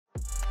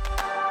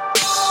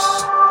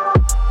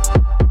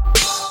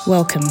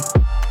Welcome.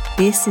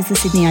 This is the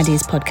Sydney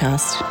Ideas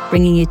Podcast,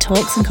 bringing you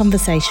talks and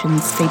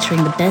conversations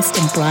featuring the best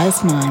and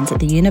brightest minds at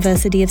the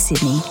University of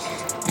Sydney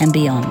and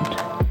beyond.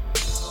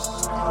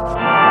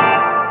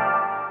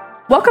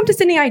 Welcome to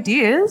Sydney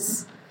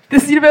Ideas.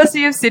 This is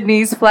University of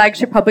Sydney's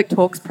flagship public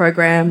talks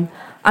program.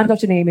 I'm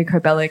Dr. Naomi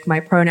Kobelik. My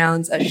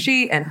pronouns are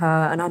she and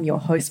her, and I'm your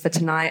host for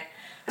tonight.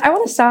 I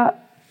want to start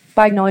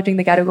by acknowledging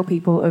the Gadigal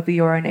people of the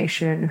Eora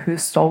Nation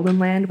whose stolen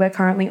land we're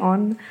currently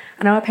on,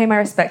 and I want to pay my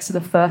respects to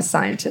the first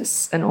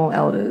scientists and all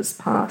elders,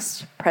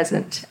 past,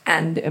 present,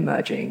 and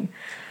emerging.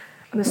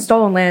 On the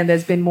stolen land,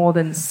 there's been more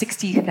than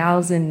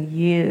 60,000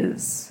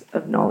 years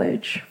of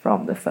knowledge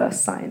from the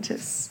first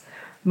scientists.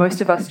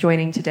 Most of us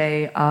joining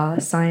today are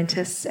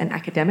scientists and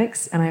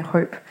academics, and I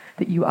hope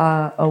that you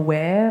are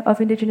aware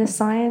of Indigenous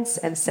science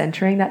and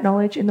centering that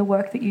knowledge in the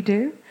work that you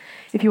do.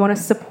 If you want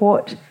to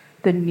support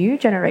the new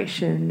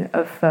generation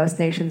of First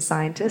Nation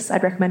scientists,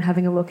 I'd recommend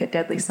having a look at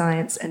Deadly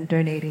Science and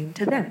donating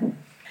to them.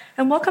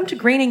 And welcome to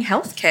Greening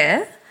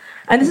Healthcare.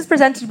 And this is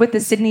presented with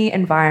the Sydney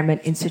Environment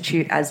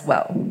Institute as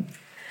well.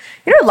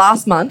 You know,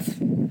 last month,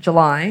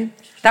 July,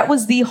 that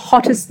was the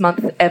hottest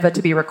month ever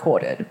to be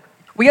recorded.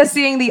 We are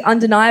seeing the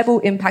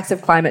undeniable impacts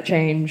of climate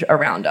change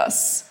around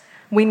us.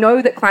 We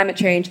know that climate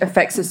change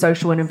affects the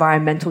social and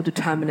environmental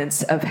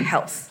determinants of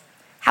health.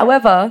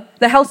 However,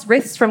 the health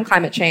risks from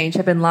climate change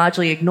have been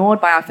largely ignored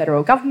by our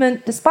federal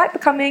government, despite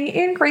becoming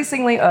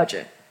increasingly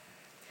urgent.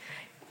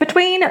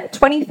 Between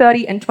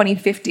 2030 and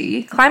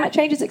 2050, climate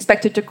change is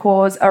expected to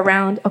cause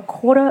around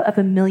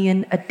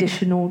 250,000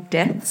 additional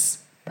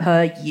deaths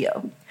per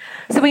year.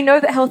 So we know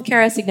that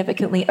healthcare is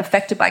significantly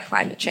affected by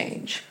climate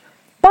change.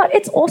 But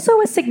it's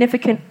also a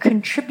significant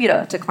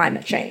contributor to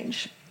climate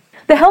change.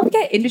 The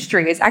healthcare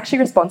industry is actually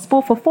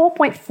responsible for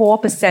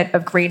 4.4%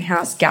 of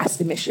greenhouse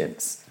gas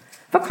emissions.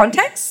 For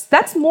context,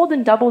 that's more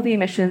than double the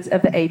emissions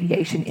of the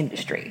aviation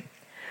industry.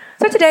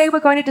 So today we're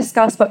going to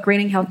discuss what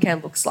greening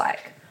healthcare looks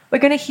like. We're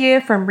going to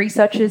hear from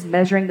researchers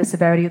measuring the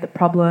severity of the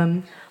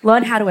problem,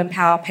 learn how to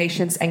empower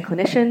patients and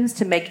clinicians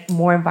to make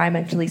more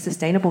environmentally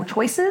sustainable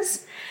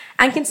choices,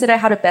 and consider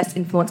how to best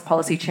influence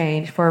policy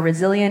change for a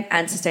resilient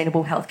and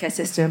sustainable healthcare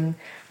system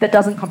that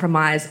doesn't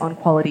compromise on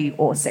quality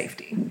or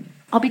safety.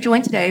 I'll be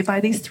joined today by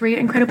these three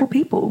incredible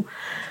people.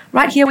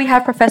 Right here we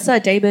have Professor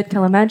David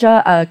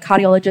Kalamanja, a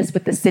cardiologist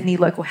with the Sydney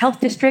Local Health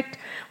District.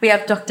 We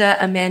have Dr.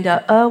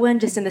 Amanda Irwin,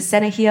 just in the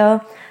centre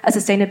here, a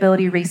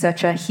sustainability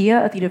researcher here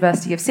at the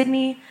University of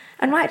Sydney.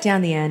 And right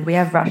down the end, we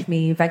have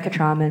Rashmi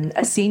Venkatraman,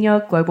 a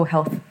senior global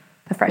health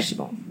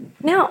professional.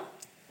 Now,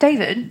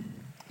 David,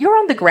 you're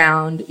on the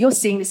ground, you're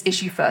seeing this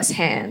issue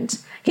firsthand.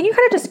 Can you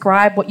kind of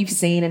describe what you've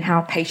seen and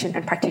how patient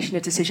and practitioner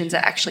decisions are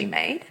actually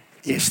made?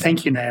 Yes,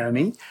 thank you,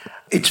 Naomi.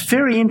 It's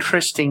very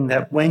interesting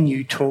that when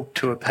you talk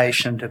to a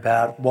patient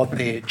about what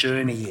their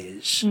journey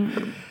is,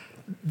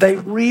 they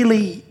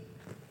really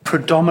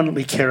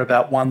predominantly care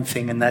about one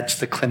thing, and that's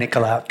the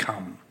clinical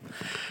outcome.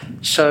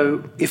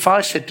 So if I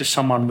said to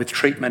someone with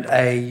treatment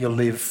A, you'll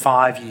live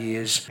 5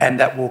 years and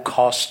that will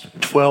cost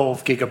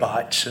 12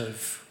 gigabytes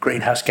of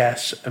greenhouse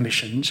gas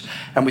emissions,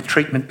 and with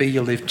treatment B,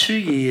 you'll live 2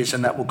 years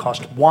and that will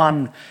cost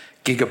 1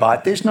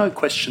 gigabyte, there's no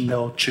question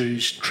they'll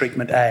choose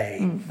treatment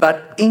A.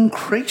 But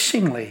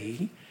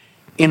increasingly,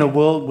 in a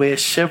world where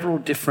several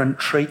different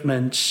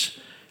treatments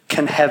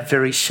can have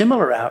very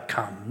similar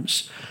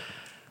outcomes,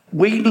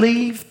 we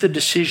leave the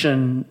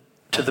decision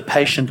to the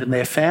patient and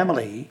their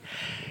family,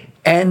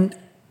 and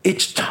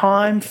it's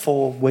time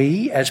for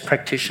we as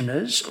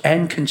practitioners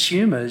and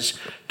consumers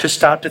to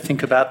start to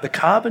think about the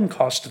carbon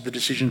cost of the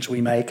decisions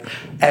we make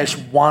as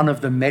one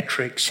of the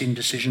metrics in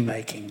decision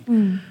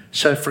making.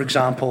 So, for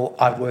example,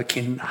 I work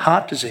in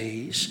heart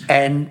disease,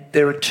 and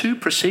there are two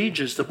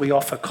procedures that we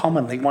offer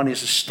commonly. One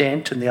is a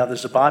stent and the other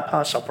is a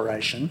bypass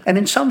operation. And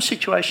in some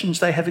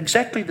situations, they have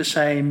exactly the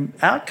same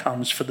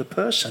outcomes for the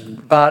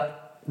person, but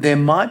there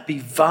might be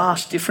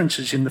vast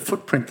differences in the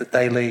footprint that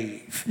they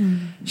leave.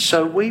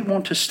 So we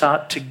want to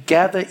start to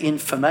gather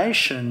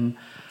information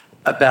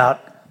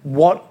about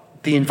what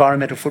the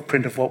environmental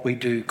footprint of what we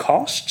do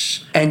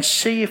costs, and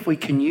see if we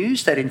can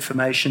use that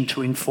information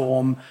to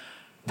inform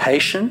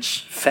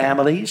patients,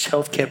 families,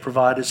 healthcare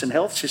providers and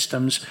health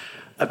systems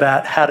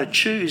about how to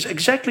choose,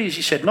 exactly as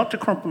you said, not to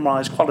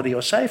compromise quality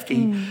or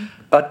safety,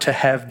 but to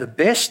have the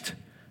best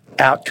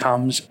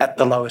outcomes at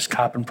the lowest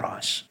carbon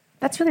price.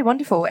 That's really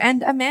wonderful.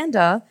 And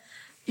Amanda,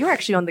 you're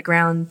actually on the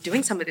ground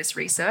doing some of this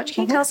research.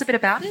 Can you tell us a bit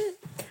about it?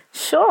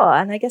 Sure.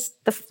 And I guess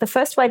the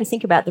first way to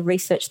think about the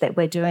research that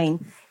we're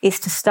doing is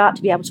to start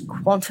to be able to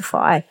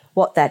quantify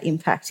what that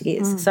impact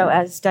is. So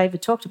as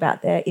David talked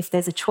about there, if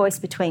there's a choice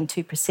between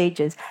two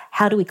procedures,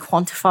 how do we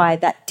quantify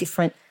that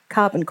different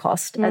carbon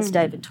cost, as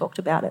David talked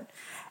about it?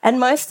 And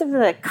most of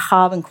the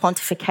carbon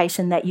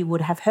quantification that you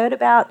would have heard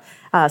about,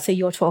 so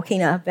you're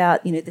talking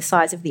about, the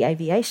size of the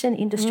aviation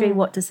industry,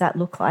 what does that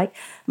look like?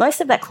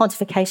 Most of that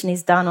quantification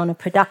is done on a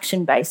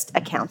production-based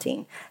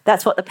accounting.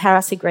 That's what the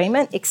Paris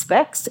Agreement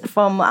expects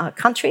from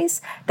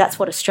countries. That's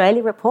what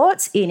Australia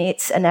reports in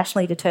its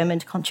nationally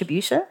determined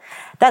contribution.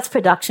 That's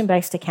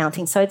production-based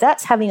accounting. So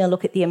that's having a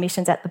look at the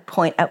emissions at the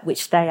point at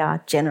which they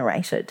are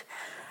generated.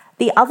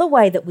 The other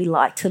way that we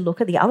like to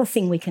look at, the other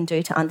thing we can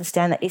do to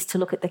understand that is to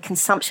look at the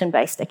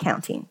consumption-based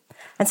accounting.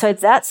 And so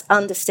that's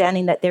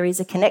understanding that there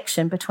is a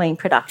connection between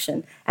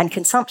production and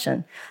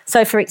consumption.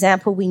 So, for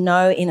example, we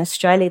know in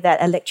Australia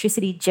that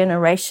electricity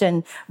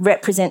generation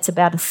represents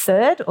about a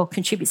third or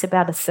contributes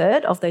about a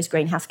third of those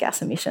greenhouse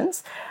gas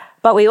emissions.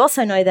 But we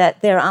also know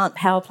that there aren't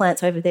power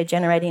plants over there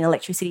generating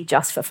electricity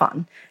just for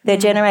fun. They're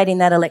generating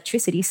that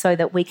electricity so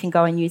that we can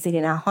go and use it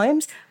in our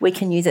homes, we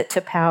can use it to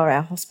power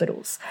our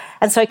hospitals.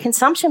 And so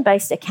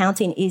consumption-based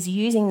accounting is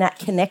using that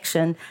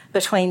connection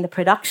between the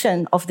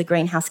production of the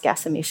greenhouse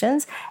gas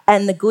emissions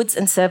and the goods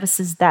and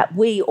services that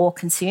we all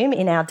consume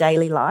in our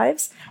daily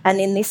lives. And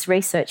in this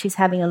research is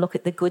having a look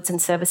at the goods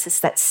and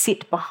services that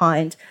sit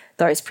behind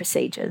those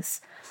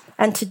procedures.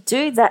 And to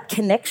do that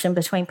connection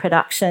between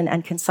production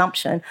and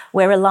consumption,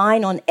 we're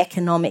relying on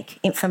economic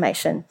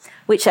information,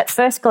 which at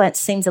first glance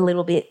seems a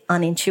little bit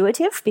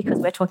unintuitive because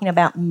we're talking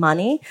about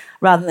money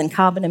rather than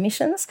carbon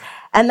emissions.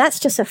 And that's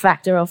just a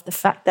factor of the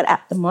fact that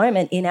at the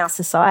moment in our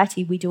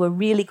society, we do a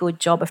really good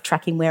job of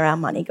tracking where our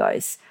money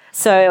goes.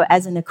 So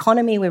as an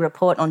economy, we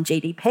report on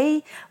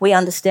GDP. We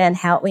understand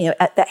how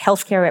that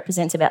healthcare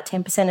represents about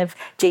 10% of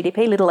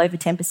GDP, little over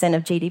 10%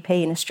 of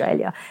GDP in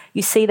Australia.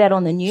 You see that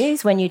on the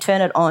news. When you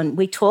turn it on,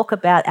 we talk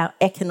about our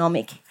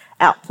economic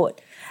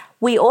output.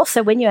 We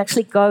also, when you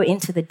actually go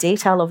into the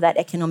detail of that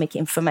economic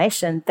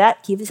information,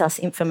 that gives us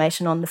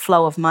information on the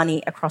flow of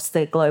money across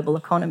the global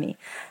economy.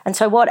 And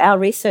so what our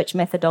research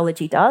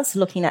methodology does,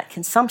 looking at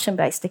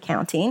consumption-based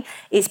accounting,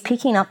 is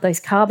picking up those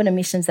carbon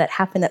emissions that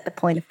happen at the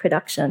point of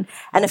production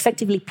and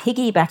effectively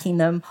piggybacking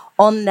them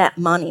on that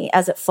money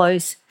as it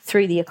flows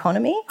through the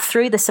economy,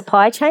 through the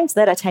supply chains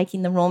that are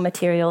taking the raw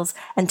materials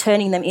and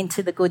turning them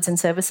into the goods and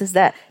services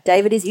that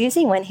David is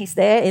using when he's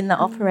there in the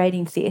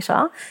operating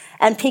theatre,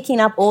 and picking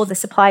up all the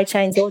supply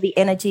chains, all the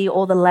energy,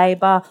 all the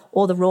labour,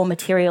 all the raw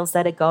materials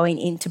that are going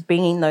into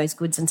bringing those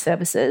goods and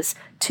services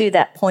to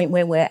that point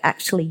where we're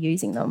actually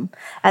using them.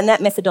 And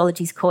that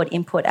methodology is called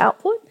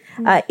input-output.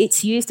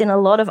 It's used in a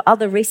lot of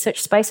other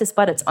research spaces,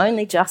 but it's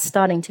only just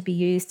starting to be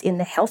used in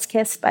the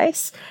healthcare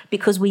space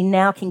because we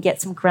now can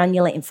get some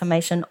granular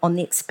information on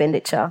the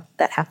expenditure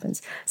that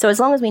happens. So as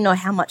long as we know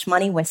how much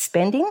money we're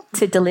spending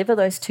to deliver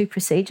those two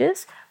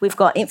procedures, we've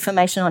got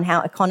information on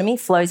how economy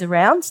flows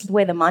around,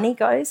 where the money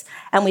goes,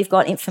 and we've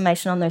got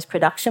information on those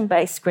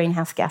production-based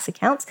greenhouse gas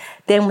accounts,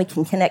 then we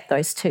can connect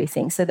those two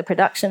things. So the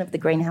production of the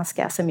greenhouse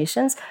gas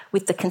emissions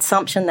with the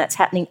consumption that's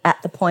happening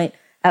at the point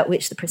at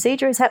which the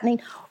procedure is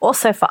happening.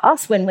 Also for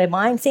us, when we're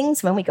buying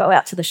things, when we go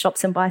out to the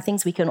shops and buy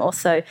things, we can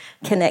also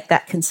connect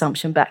that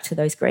consumption back to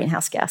those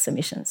greenhouse gas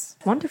emissions.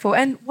 Wonderful.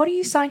 And what are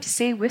you starting to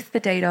see with the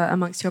data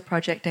amongst your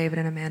project, David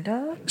and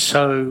Amanda?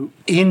 So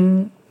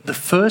in the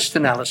first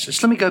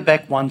analysis, let me go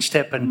back one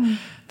step, and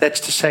that's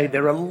to say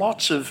there are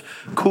lots of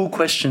cool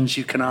questions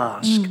you can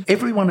ask.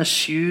 Everyone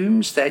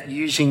assumes that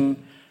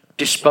using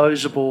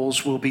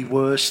disposables will be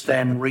worse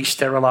than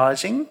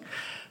re-sterilising,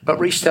 but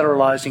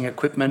re-sterilising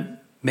equipment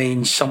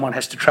means someone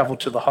has to travel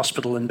to the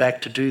hospital and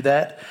back to do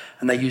that,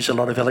 and they use a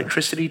lot of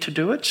electricity to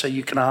do it, so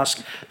you can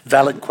ask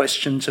valid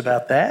questions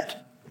about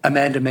that.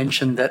 Amanda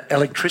mentioned that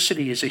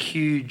electricity is a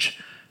huge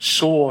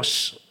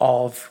source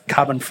of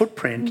carbon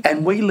footprint,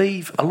 and we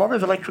leave a lot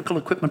of electrical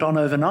equipment on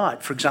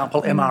overnight. For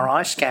example,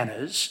 MRI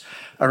scanners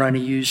are only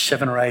used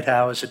 7 or 8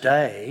 hours a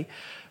day,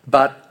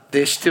 but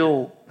they're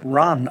still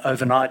run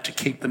overnight to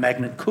keep the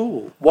magnet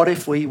cool. What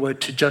if we were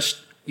to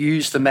just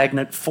use the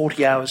magnet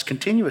 40 hours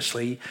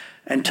continuously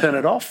and turn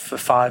it off for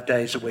 5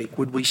 days a week?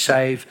 Would we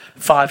save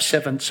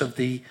 5/7 of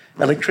the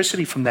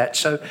electricity from that?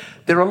 So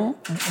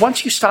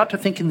once you start to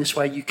think in this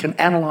way, you can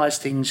analyse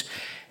things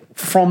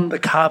from the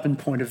carbon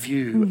point of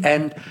view.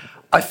 And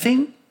I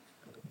think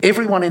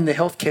everyone in the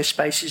healthcare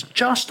space is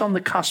just on the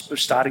cusp of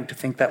starting to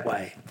think that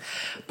way.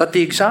 But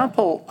the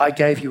example I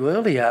gave you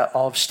earlier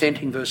of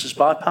stenting versus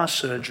bypass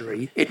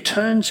surgery, it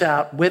turns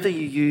out whether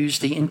you use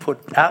the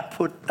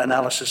input-output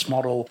analysis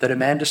model that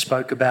Amanda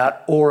spoke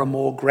about or a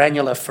more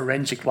granular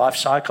forensic life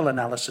cycle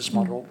analysis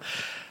model,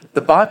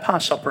 the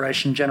bypass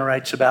operation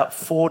generates about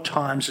 4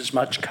 times as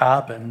much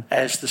carbon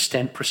as the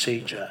stent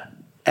procedure.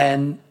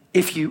 And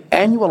if you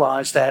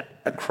annualise that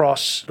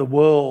across the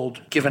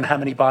world, given how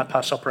many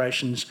bypass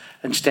operations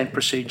and stent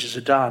procedures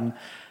are done,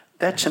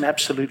 that's an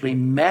absolutely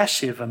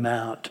massive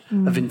amount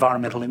of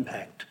environmental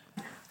impact.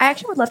 I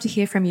actually would love to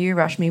hear from you,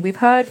 Rashmi. We've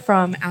heard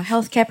from our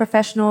healthcare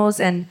professionals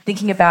and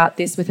thinking about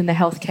this within the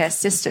healthcare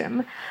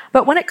system.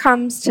 But when it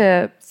comes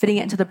to fitting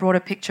it into the broader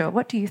picture,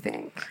 what do you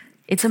think?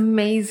 It's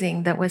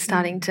amazing that we're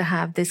starting to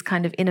have this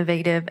kind of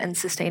innovative and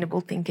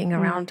sustainable thinking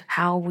around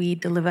how we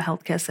deliver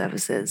healthcare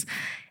services.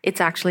 It's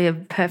actually a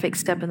perfect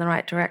step in the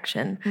right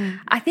direction.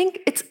 I think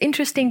it's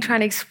interesting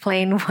trying to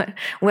explain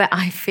where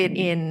I fit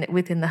in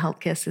within the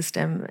healthcare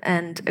system.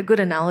 And a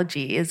good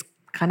analogy is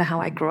kind of how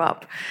I grew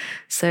up.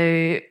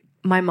 So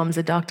my mum's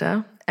a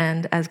doctor.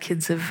 And as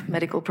kids of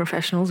medical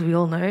professionals, we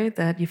all know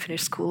that you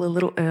finish school a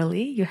little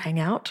early, you hang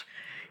out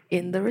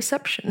in the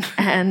reception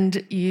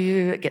and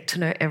you get to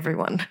know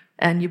everyone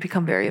and you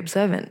become very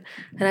observant.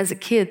 And as a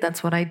kid,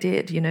 that's what I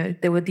did. You know,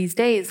 there were these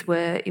days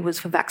where it was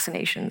for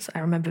vaccinations. I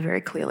remember very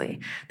clearly.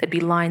 There'd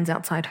be lines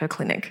outside her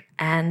clinic.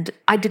 And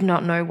I did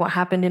not know what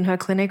happened in her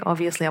clinic.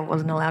 Obviously, I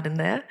wasn't allowed in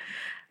there.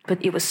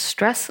 But it was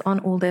stress on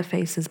all their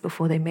faces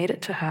before they made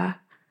it to her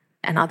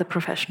and other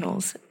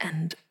professionals,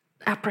 and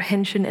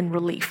apprehension and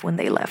relief when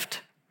they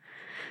left.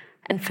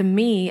 And for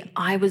me,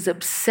 I was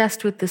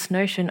obsessed with this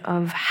notion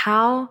of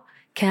how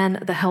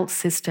can the health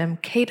system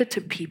cater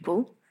to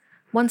people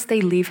once they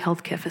leave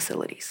healthcare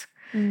facilities.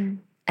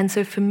 And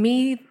so for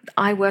me,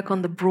 I work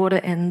on the broader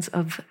ends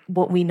of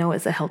what we know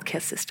as a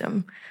healthcare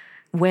system,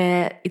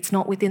 where it's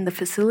not within the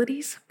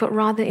facilities, but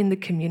rather in the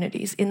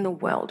communities, in the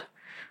world.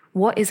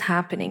 What is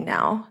happening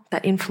now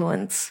that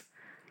influence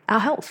our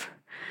health?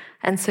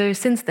 And so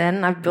since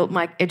then, I've built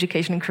my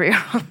education and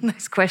career on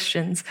those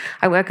questions.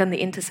 I work on the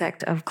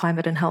intersect of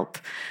climate and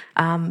health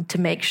to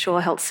make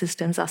sure health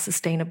systems are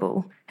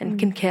sustainable and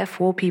can care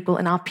for people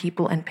and are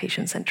people and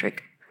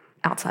patient-centric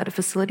outside of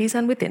facilities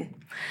and within.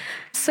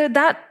 So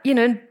that,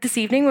 this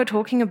evening we're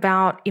talking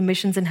about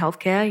emissions in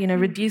healthcare.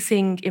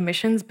 Reducing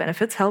emissions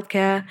benefits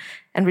healthcare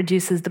and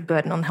reduces the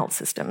burden on health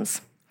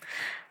systems.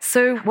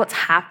 So what's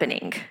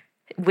happening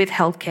with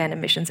healthcare and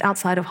emissions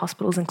outside of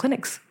hospitals and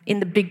clinics in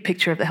the big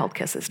picture of the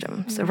healthcare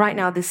system? So right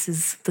now, this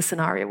is the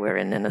scenario we're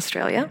in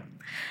Australia.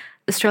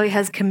 Australia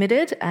has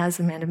committed, as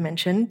Amanda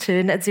mentioned,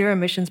 to net zero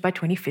emissions by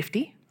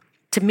 2050.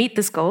 To meet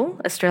this goal,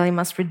 Australia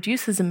must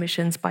reduce its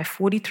emissions by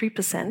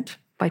 43%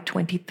 by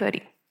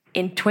 2030.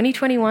 In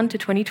 2021 to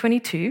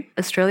 2022,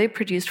 Australia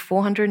produced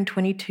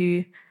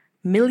 422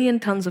 million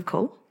tonnes of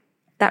coal.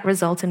 That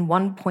results in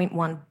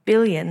 1.1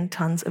 billion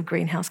tonnes of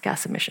greenhouse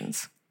gas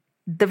emissions.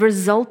 The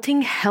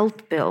resulting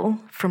health bill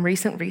from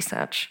recent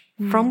research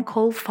from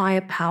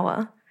coal-fired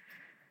power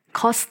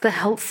cost the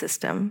health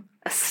system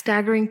a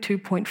staggering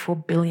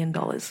 $2.4 billion.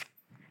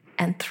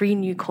 And 3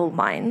 new coal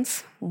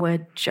mines were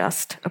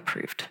just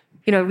approved.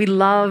 We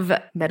love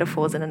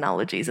metaphors and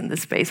analogies in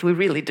this space. We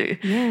really do.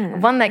 Yeah.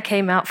 One that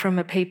came out from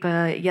a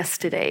paper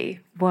yesterday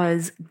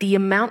was the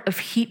amount of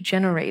heat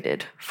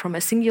generated from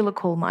a singular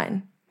coal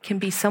mine can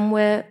be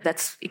somewhere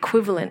that's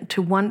equivalent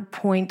to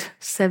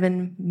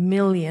 1.7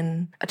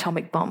 million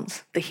atomic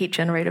bombs. The heat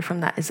generated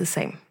from that is the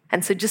same.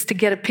 And so just to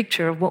get a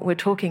picture of what we're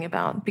talking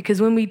about, because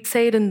when we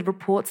say it in the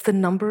reports, the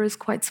number is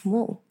quite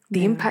small.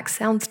 The impact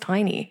sounds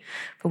tiny,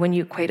 but when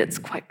you equate it, it's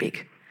quite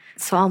big.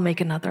 So I'll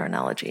make another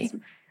analogy.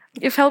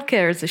 If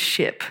healthcare is a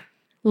ship,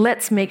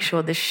 let's make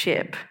sure the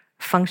ship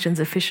functions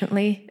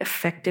efficiently,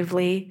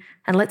 effectively,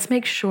 and let's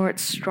make sure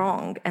it's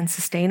strong and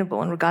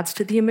sustainable in regards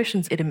to the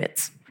emissions it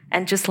emits.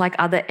 And just like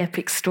other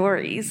epic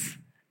stories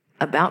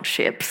about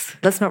ships,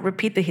 let's not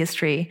repeat the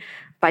history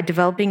by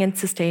developing and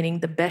sustaining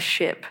the best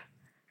ship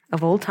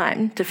of all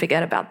time to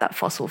forget about that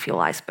fossil fuel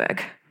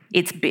iceberg.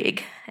 It's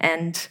big.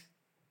 And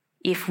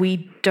if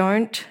we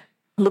don't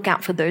look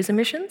out for those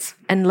emissions,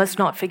 and let's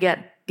not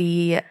forget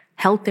the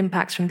health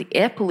impacts from the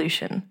air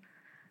pollution,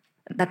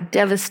 that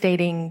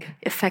devastating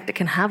effect it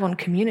can have on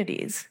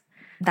communities,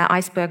 that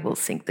iceberg will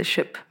sink the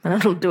ship and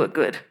it'll do it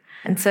good.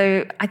 And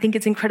so I think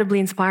it's incredibly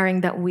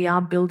inspiring that we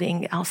are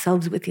building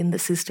ourselves within the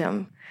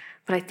system.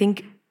 But I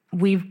think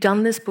we've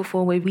done this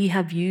before where we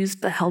have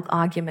used the health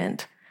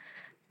argument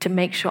to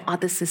make sure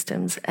other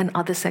systems and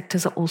other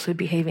sectors are also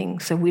behaving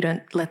so we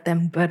don't let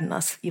them burden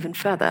us even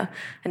further.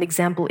 An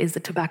example is the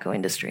tobacco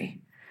industry.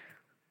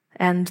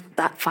 And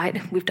that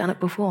fight, we've done it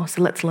before.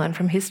 So let's learn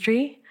from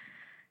history.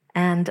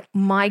 And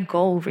my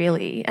goal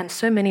really, and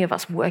so many of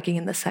us working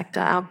in the sector,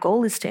 our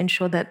goal is to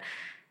ensure that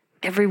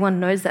everyone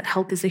knows that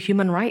health is a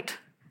human right.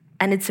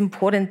 And it's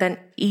important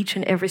that each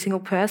and every single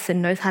person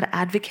knows how to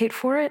advocate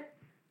for it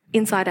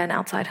inside and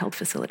outside health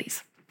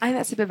facilities. I think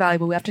that's super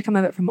valuable. We have to come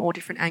at it from all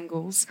different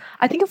angles.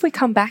 I think if we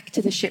come back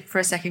to the ship for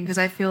a second, because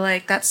I feel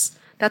like that's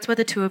where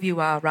the two of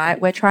you are,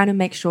 right? We're trying to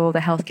make sure the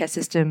healthcare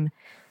system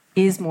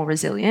is more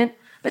resilient.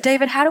 But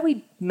David, how do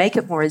we make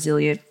it more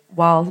resilient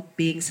while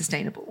being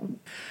sustainable?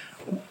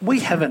 We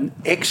have an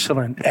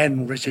excellent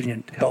and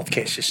resilient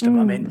healthcare system.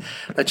 I mean,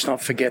 let's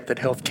not forget that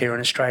healthcare in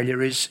Australia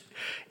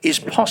is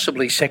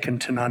possibly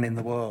second to none in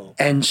the world.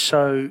 And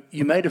so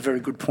you made a very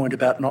good point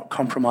about not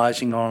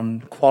compromising on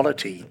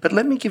quality. But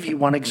let me give you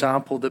one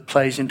example that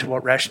plays into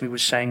what Rashmi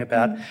was saying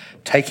about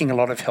taking a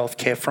lot of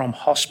healthcare from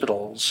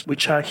hospitals,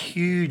 which are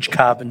huge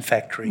carbon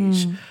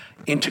factories,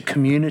 into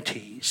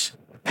communities.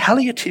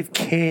 Palliative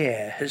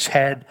care has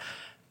had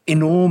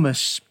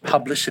enormous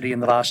publicity in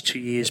the last 2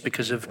 years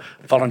because of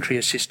voluntary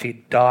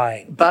assisted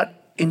dying.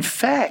 But in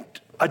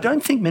fact, I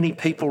don't think many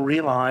people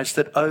realise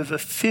that over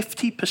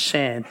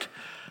 50%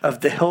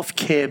 of the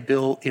healthcare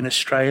bill in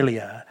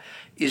Australia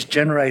is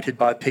generated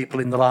by people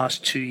in the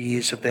last 2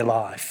 years of their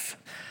life.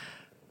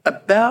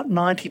 About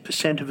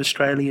 90% of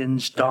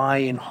Australians die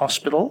in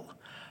hospital,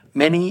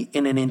 many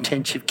in an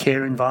intensive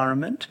care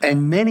environment,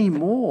 and many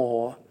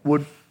more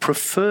would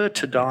prefer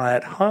to die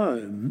at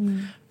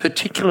home,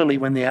 particularly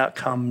when the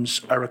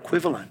outcomes are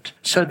equivalent.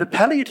 So the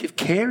palliative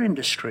care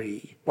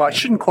industry, well, I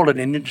shouldn't call it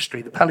an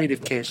industry, the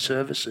palliative care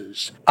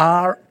services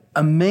are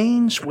a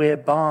means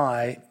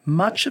whereby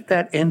much of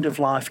that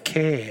end-of-life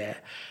care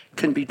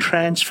can be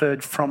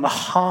transferred from a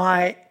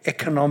high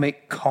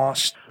economic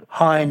cost,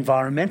 high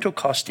environmental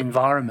cost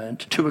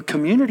environment to a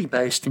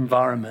community-based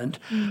environment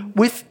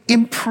with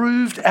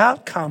improved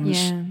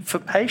outcomes for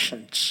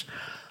patients.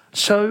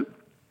 So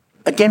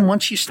again,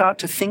 once you start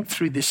to think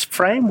through this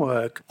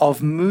framework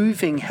of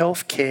moving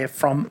healthcare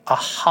from a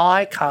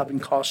high carbon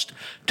cost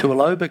to a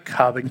low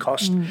carbon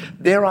cost,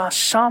 there are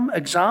some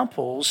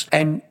examples,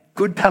 and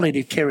good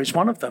palliative care is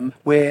one of them,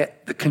 where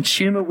the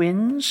consumer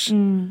wins,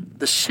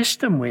 the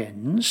system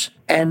wins,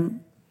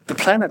 and the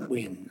planet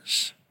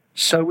wins.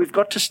 So we've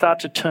got to start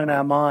to turn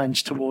our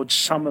minds towards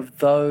some of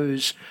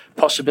those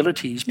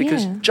possibilities,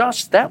 because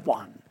just that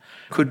one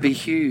could be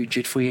huge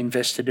if we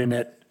invested in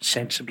it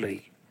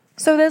sensibly.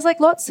 So there's like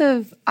lots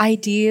of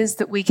ideas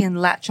that we can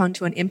latch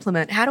onto and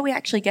implement. How do we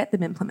actually get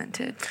them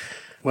implemented?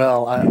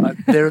 Well,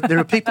 there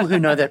are people who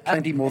know that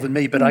plenty more than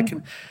me, but I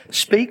can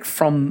speak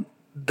from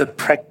the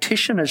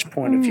practitioner's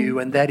point of view,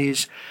 and that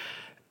is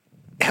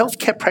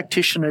healthcare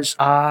practitioners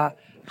are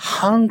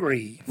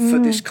hungry for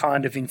this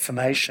kind of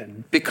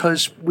information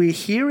because we're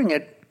hearing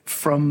it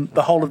from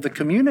the whole of the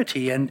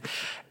community.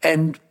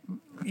 And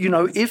you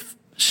know, if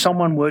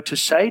someone were to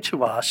say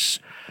to us,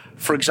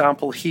 for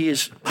example,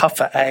 here's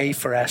puffer A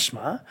for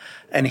asthma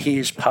and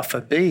here's puffer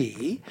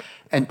B,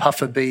 and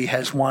puffer B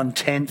has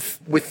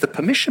 1/10, with the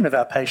permission of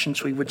our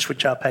patients, we would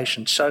switch our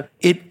patients. So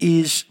it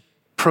is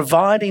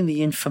providing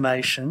the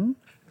information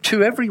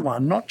to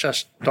everyone, not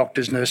just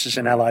doctors, nurses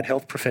and allied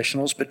health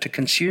professionals, but to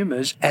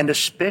consumers and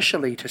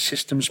especially to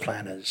systems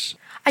planners.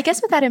 I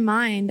guess with that in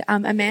mind,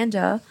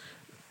 Amanda,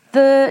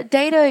 the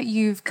data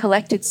you've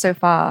collected so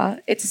far,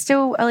 it's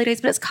still early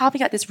days, but it's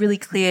carving out this really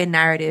clear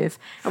narrative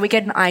and we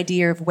get an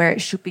idea of where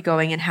it should be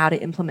going and how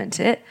to implement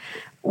it.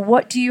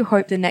 What do you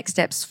hope the next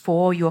steps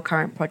for your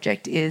current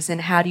project is,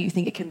 and how do you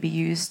think it can be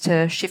used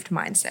to shift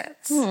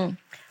mindsets?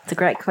 It's a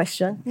great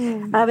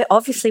question.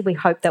 Obviously, we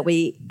hope that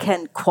we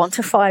can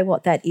quantify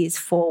what that is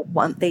for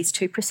these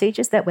two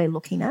procedures that we're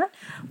looking at.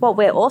 What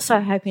we're also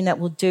hoping that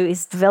we'll do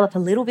is develop a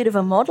little bit of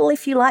a model,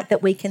 if you like,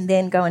 that we can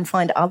then go and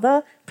find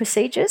other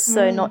procedures.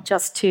 So not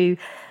just to,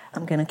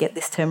 I'm going to get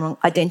this term wrong,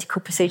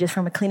 identical procedures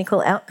from a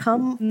clinical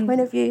outcome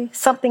point of view,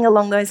 something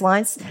along those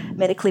lines,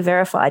 medically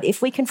verified. If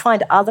we can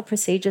find other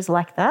procedures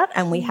like that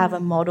and we have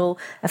a model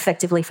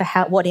effectively for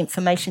what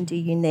information do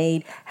you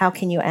need, how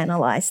can you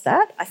analyse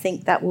that, I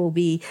think that will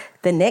be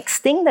the next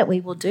thing that we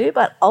will do.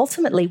 But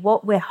ultimately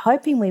what we're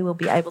hoping we will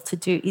be able to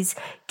do is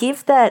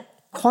give that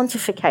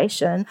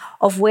quantification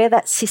of where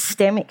that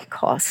systemic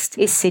cost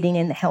is sitting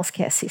in the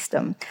healthcare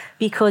system,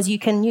 because you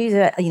can use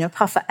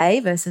puffer A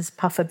versus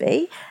puffer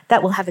B.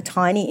 That will have a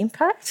tiny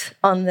impact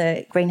on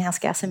the greenhouse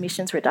gas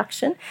emissions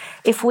reduction.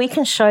 If we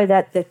can show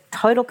that the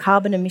total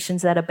carbon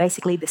emissions that are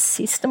basically the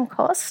system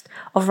cost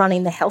of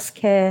running the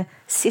healthcare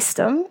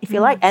system, if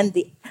you like, and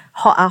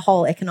our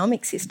whole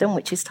economic system,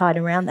 which is tied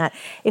around that,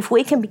 if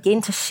we can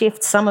begin to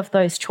shift some of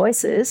those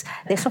choices,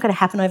 it's not going to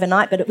happen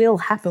overnight, but it will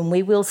happen.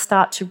 We will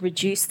start to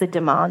reduce the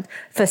demand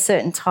for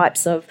certain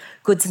types of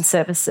goods and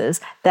services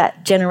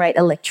that generate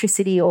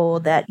electricity or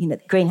that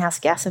greenhouse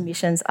gas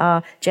emissions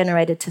are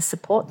generated to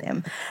support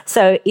them.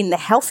 So in the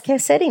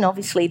healthcare setting,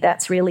 obviously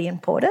that's really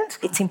important.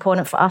 It's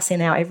important for us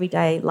in our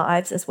everyday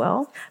lives as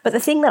well. But the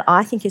thing that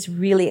I think is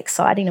really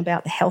exciting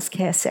about the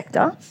healthcare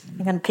sector,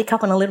 I'm going to pick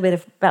up on a little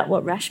bit about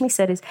what Rashmi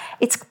said, is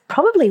it's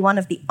probably one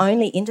of the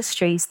only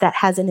industries that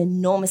has an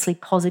enormously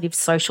positive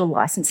social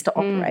license to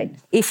operate.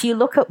 If you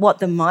look at what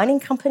the mining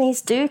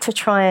companies do to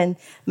try and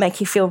make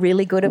you feel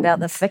really good about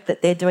the fact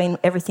that they're doing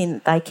everything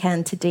that they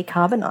can to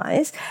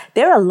decarbonise,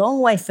 they're a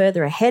long way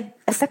further ahead,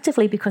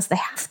 effectively because they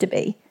have to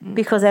be.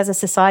 Because as a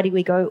society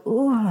we go,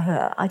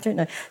 I don't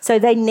know. So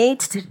they need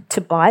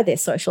to buy their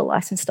social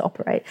licence to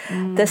operate.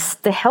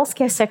 The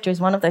healthcare sector is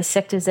one of those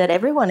sectors that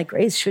everyone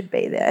agrees should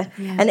be there.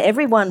 And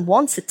everyone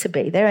wants it to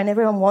be there, and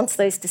everyone wants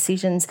those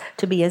decisions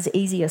to be as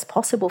easy as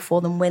possible for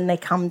them when they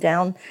come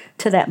down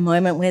to that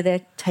moment where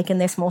they're taking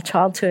their small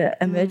child to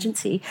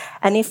emergency.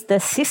 And if the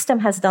system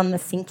has done the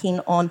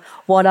thinking on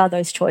what are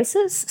those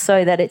choices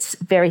so that it's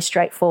very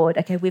straightforward,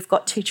 okay, we've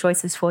got two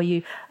choices for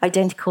you,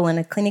 identical and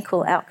a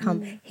clinical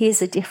outcome,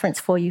 here's a difference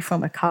for you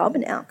from a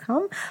carbon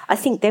outcome, I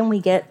think then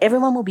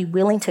everyone will be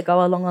willing to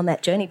go along on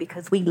that journey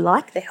because we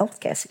like the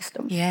healthcare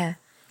system. Yeah.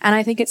 And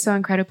I think it's so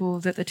incredible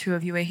that the two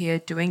of you are here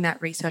doing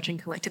that research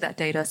and collected that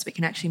data so we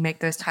can actually make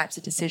those types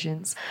of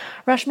decisions.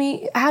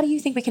 Rashmi, how do you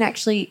think we can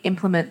actually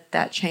implement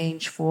that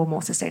change for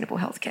more sustainable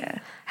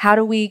healthcare? How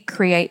do we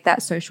create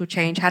that social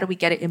change? How do we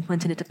get it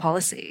implemented into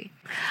policy?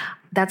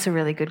 That's a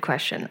really good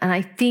question. And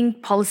I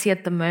think policy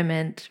at the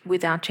moment,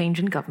 with our change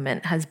in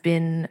government, has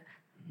been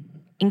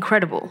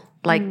incredible.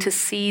 Like to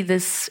see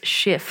this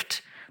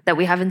shift that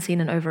we haven't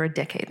seen in over a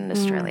decade in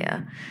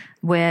Australia,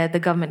 where the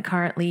government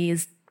currently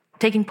is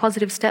taking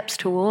positive steps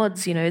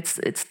towards,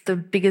 it's the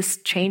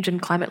biggest change in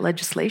climate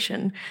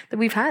legislation that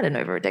we've had in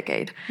over a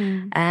decade.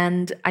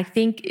 And I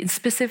think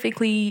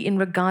specifically in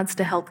regards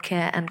to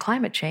healthcare and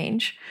climate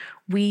change,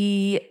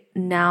 we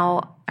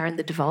now are in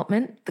the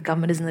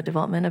government is in the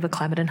development of a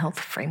climate and health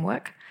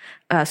framework,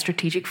 a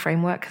strategic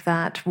framework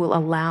that will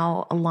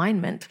allow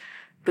alignment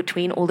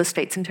between all the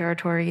states and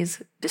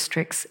territories,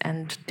 districts,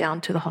 and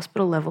down to the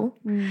hospital level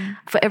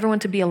for everyone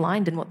to be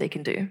aligned in what they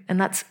can do.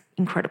 And that's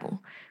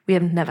incredible. We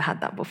have never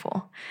had that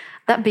before.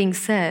 That being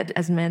said,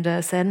 as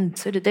Amanda said, and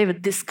so did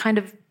David, this kind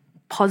of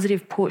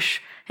positive push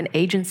and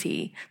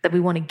agency that we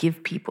want to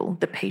give people,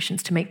 the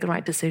patients, to make the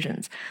right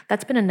decisions,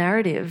 that's been a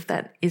narrative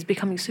that is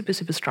becoming super,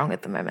 super strong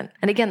at the moment.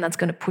 And again, that's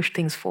going to push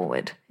things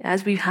forward.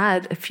 As we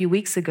had a few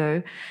weeks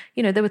ago,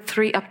 there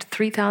were up to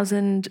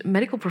 3,000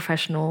 medical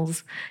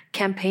professionals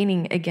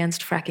campaigning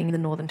against fracking in the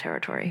Northern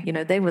Territory.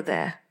 They were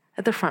there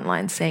at the front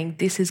line saying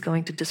this is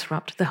going to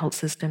disrupt the health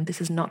system.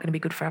 This is not going to be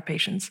good for our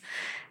patients.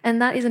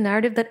 And that is a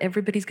narrative that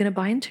everybody's going to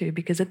buy into,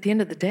 because at the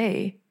end of the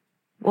day,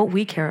 what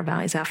we care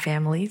about is our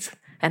families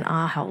and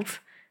our health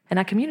and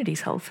our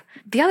community's health.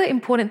 The other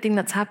important thing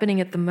that's happening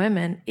at the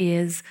moment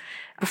is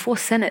before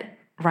Senate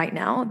right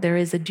now, there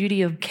is a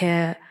duty of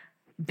care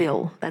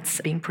bill that's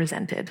being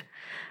presented.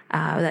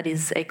 That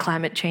is a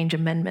climate change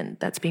amendment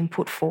that's being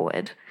put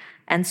forward.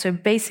 And so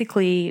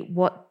basically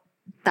what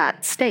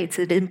that states,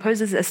 it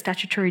imposes a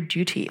statutory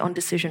duty on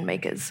decision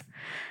makers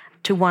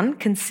to, one,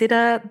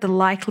 consider the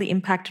likely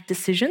impact of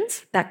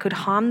decisions that could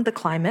harm the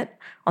climate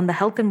on the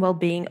health and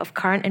well-being of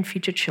current and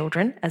future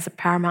children as a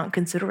paramount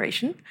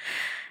consideration,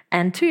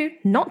 and two,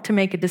 not to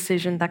make a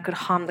decision that could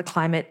harm the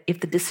climate if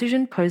the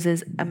decision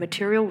poses a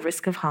material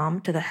risk of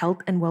harm to the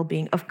health and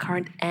well-being of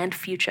current and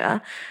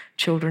future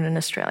children in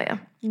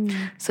Australia.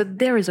 So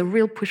there is a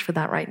real push for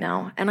that right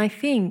now. And I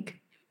think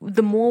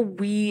the more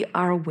we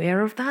are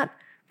aware of that,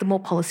 the more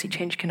policy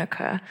change can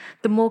occur,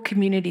 the more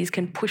communities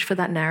can push for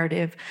that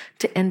narrative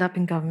to end up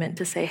in government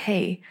to say,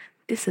 hey,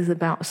 this is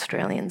about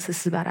Australians,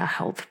 this is about our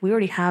health. We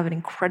already have an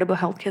incredible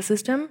healthcare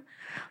system.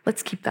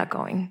 Let's keep that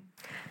going.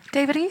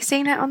 David, are you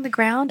seeing that on the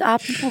ground? Are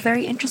people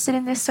very interested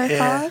in this so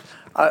far?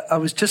 I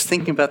was just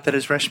thinking about that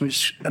as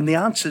Rasmus, and the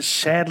answer is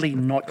sadly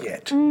not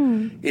yet.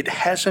 It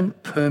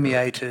hasn't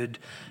permeated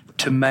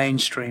to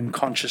mainstream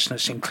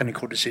consciousness in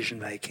clinical decision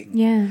making.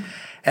 Yeah.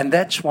 And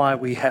that's why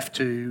we have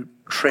to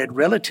tread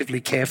relatively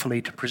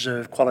carefully to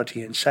preserve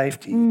quality and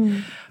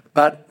safety.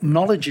 But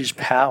knowledge is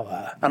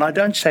power. And I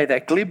don't say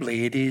that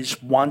glibly. It is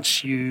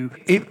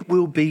it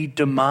will be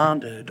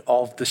demanded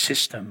of the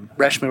system.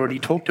 Rashmi already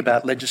talked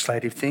about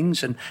legislative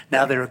things, and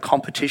now there are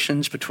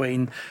competitions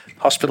between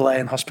Hospital A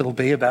and Hospital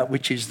B about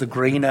which is the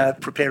greener,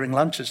 preparing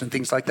lunches and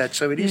things like that.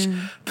 So it is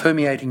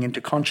permeating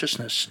into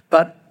consciousness.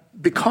 But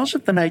because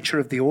of the nature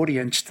of the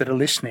audience that are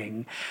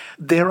listening,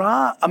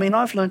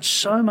 I've learned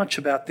so much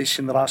about this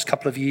in the last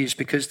couple of years,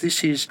 because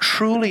this is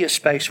truly a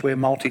space where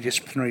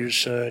multidisciplinary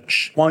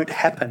research won't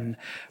happen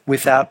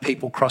without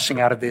people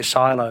crossing out of their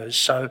silos.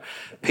 So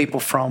people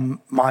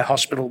from my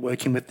hospital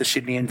working with the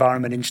Sydney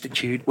Environment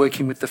Institute,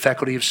 working with the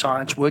Faculty of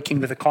Science, working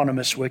with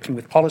economists, working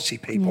with policy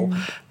people.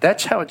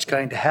 That's how it's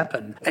going to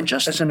happen. And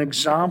just as an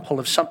example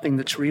of something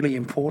that's really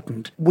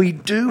important, we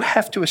do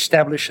have to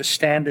establish a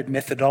standard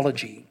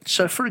methodology.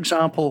 So, for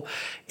example,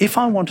 if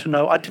I want to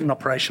know, I did an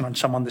operation on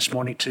someone this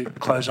morning to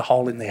close a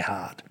hole in their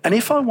heart. And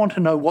if I want to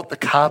know what the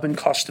carbon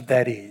cost of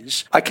that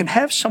is, I can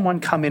have someone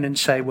come in and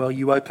say, well,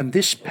 you opened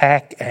this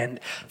pack and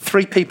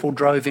 3 people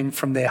drove in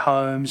from their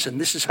homes and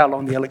this is how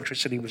long the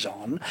electricity was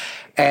on,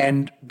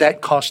 and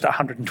that cost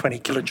 120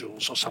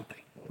 kilojoules or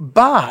something.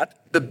 But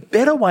the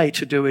better way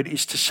to do it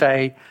is to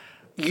say,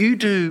 you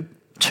do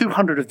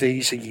 200 of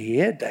these a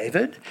year,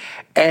 David,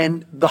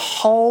 and the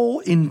whole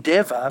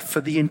endeavour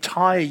for the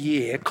entire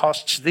year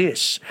costs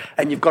this,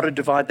 and you've got to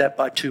divide that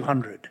by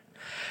 200.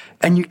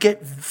 And you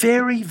get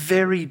very,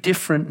 very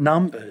different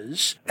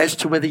numbers as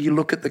to whether you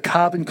look at the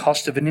carbon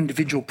cost of an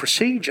individual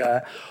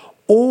procedure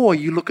or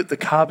you look at the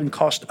carbon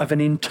cost of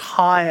an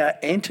entire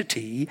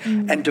entity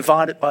and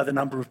divide it by the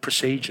number of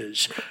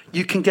procedures.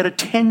 You can get a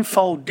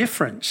 10-fold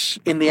difference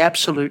in the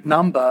absolute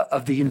number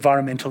of the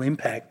environmental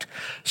impact.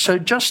 So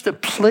just a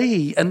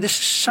plea, and this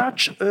is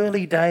such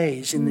early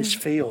days in this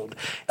field,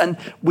 and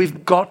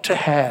we've got to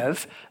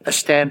have a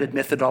standard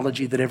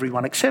methodology that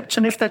everyone accepts.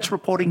 And if that's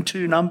reporting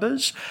 2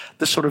 numbers,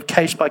 the sort of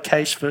case by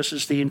case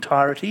versus the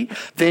entirety,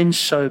 then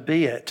so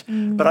be it.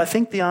 But I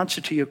think the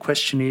answer to your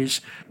question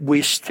is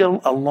we're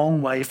still a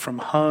long way from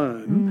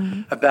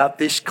home about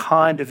this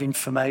kind of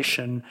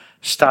information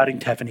starting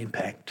to have an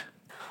impact.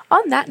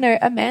 On that note,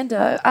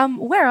 Amanda,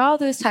 where are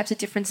those types of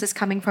differences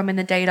coming from in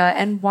the data,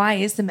 and why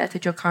is the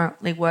method you're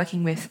currently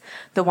working with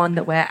the one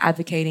that we're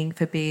advocating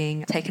for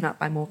being taken up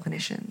by more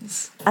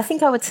clinicians? I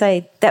think I would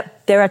say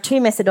that there are two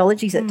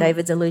methodologies that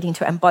David's alluding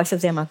to, and both of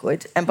them are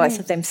good, and both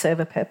of them serve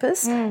a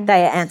purpose.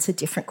 They answer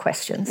different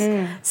questions.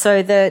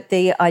 So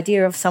the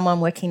idea of someone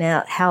working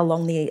out how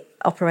long the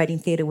operating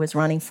theatre was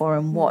running for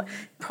and what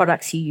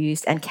products you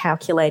used, and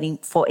calculating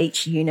for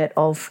each unit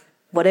of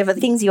whatever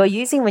things you're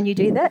using when you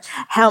do that,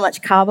 how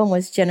much carbon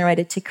was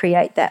generated to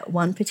create that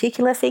one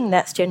particular thing.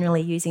 That's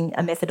generally using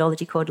a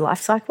methodology called life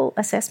cycle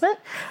assessment.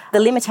 The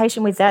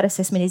limitation with that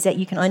assessment is that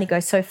you can only go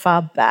so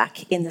far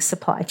back in the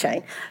supply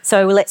chain.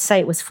 So let's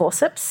say it was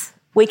forceps.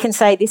 We can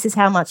say this is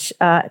how much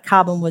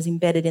carbon was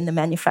embedded in the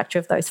manufacture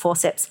of those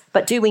forceps,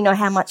 but do we know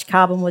how much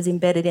carbon was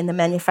embedded in the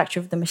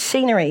manufacture of the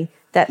machinery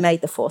that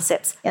made the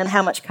forceps, and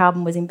how much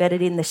carbon was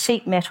embedded in the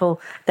sheet metal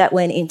that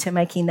went into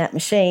making that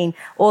machine,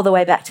 all the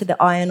way back to the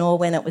iron ore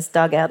when it was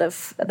dug out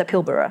of the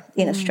Pilbara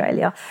in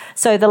Australia?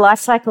 So the life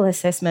cycle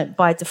assessment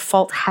by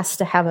default has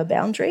to have a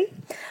boundary.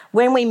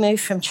 When we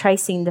move from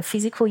tracing the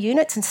physical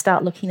units and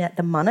start looking at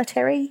the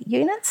monetary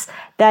units,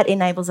 that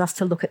enables us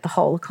to look at the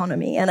whole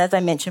economy. And as I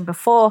mentioned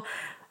before,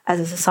 as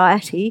a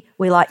society,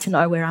 we like to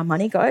know where our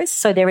money goes.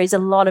 So there is a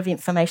lot of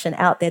information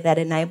out there that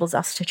enables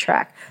us to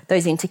track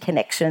those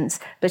interconnections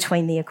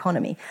between the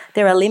economy.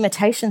 There are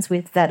limitations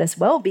with that as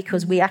well,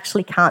 because we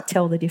actually can't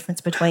tell the difference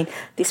between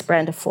this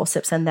brand of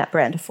forceps and that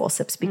brand of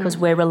forceps, because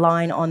we're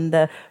relying on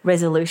the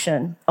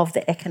resolution of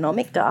the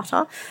economic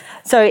data.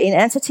 So in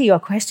answer to your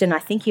question, I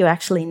think you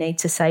actually need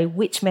to say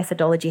which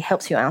methodology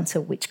helps you answer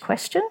which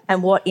question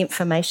and what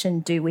information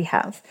do we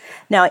have.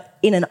 Now,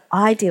 in an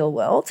ideal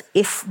world,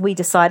 if we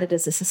decided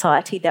as a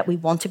society that we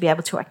want to be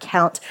able to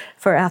account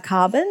for our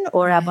carbon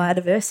or our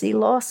biodiversity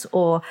loss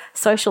or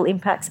social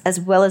impacts as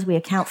well as we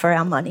account for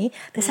our money,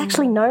 there's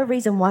actually no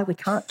reason why we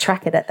can't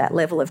track it at that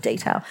level of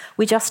detail.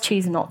 We just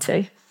choose not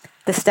to.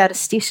 The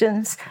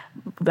statisticians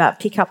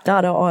pick up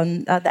data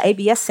on, the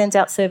ABS sends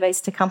out surveys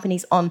to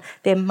companies on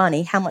their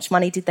money. How much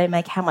money did they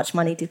make? How much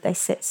money did they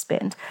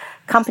spend?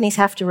 Companies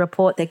have to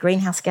report their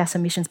greenhouse gas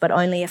emissions, but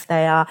only if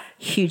they are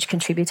huge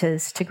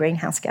contributors to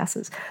greenhouse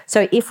gases.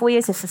 So if we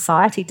as a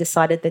society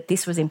decided that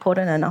this was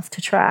important enough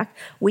to track,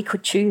 we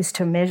could choose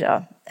to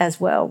measure as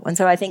well. And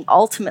so I think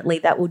ultimately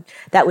that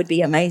would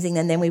be amazing,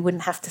 and then we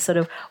wouldn't have to sort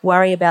of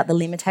worry about the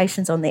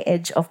limitations on the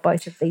edge of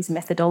both of these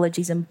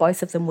methodologies, and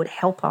both of them would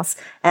help us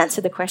answer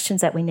the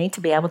questions that we need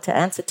to be able to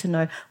answer to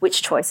know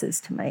which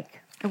choices to make.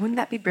 And wouldn't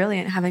that be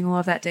brilliant, having all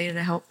of that data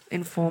to help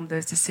inform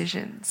those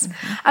decisions?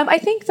 I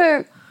think,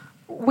 though,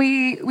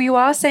 we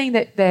are saying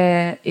that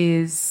there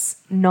is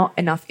not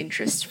enough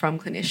interest from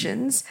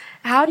clinicians.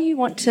 How do you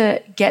want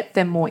to get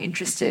them more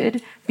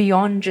interested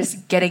beyond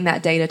just getting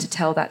that data to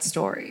tell that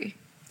story?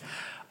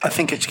 I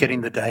think it's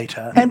getting the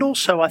data. And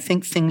also I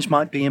think things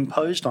might be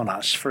imposed on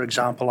us. For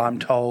example, I'm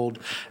told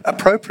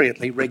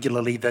appropriately,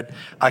 regularly, that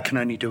I can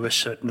only do a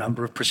certain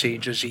number of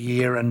procedures a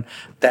year, and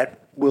that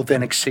will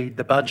then exceed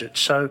the budget.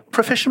 So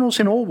professionals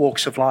in all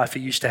walks of life are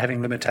used to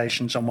having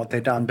limitations on what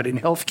they've done. But in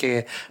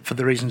healthcare, for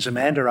the reasons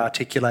Amanda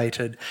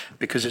articulated,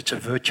 because it's a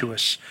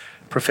virtuous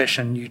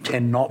profession, you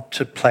tend not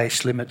to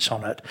place limits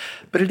on it.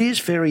 But it is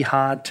very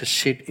hard to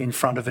sit in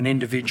front of an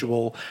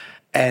individual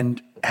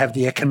and have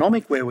the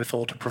economic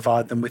wherewithal to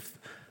provide them with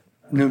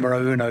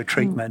numero uno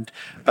treatment,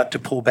 but to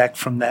pull back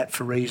from that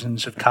for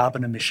reasons of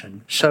carbon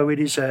emission. So it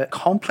is a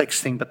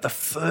complex thing, but the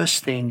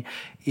first thing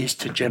is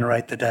to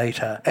generate the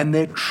data. And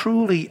there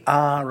truly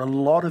are a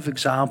lot of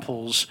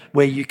examples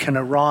where you can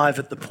arrive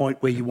at the point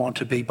where you want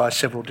to be by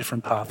several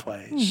different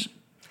pathways.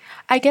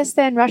 I guess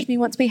then, Rashmi,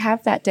 once we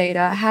have that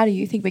data, how do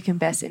you think we can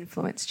best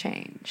influence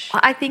change?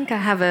 I think I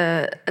have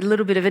a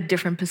little bit of a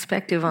different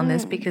perspective on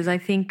this, because I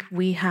think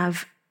we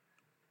have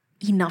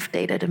enough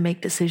data to make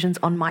decisions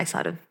on my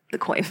side of the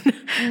coin.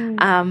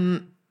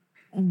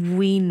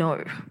 We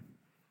know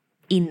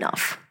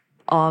enough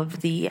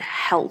of the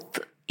health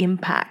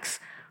impacts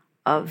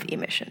of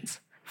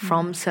emissions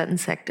from certain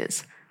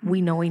sectors.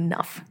 We know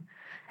enough.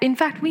 In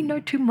fact, we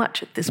know too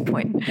much at this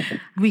point.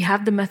 We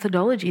have the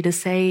methodology to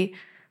say,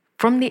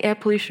 from the air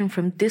pollution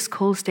from this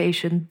coal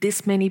station,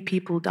 this many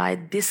people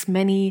died, this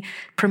many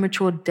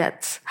premature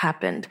deaths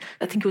happened.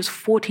 I think it was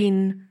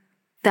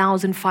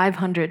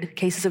 14,500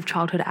 cases of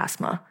childhood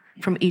asthma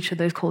from each of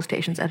those coal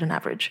stations at an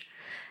average.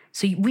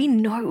 So we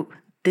know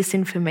this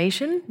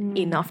information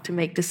enough to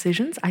make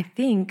decisions. I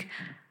think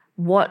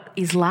what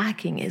is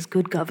lacking is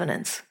good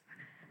governance.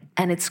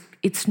 And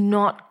it's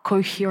not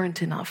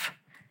coherent enough.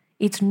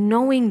 It's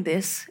knowing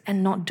this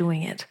and not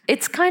doing it.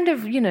 It's kind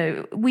of,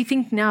 we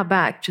think now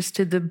back just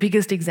to the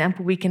biggest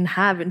example we can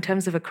have in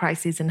terms of a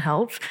crisis in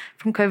health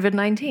from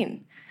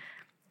COVID-19.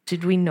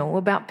 Did we know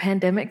about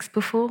pandemics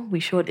before? We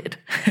sure did.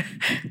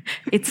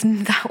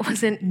 That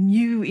wasn't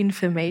new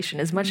information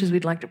as much as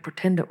we'd like to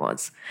pretend it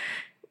was.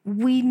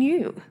 We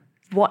knew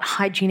what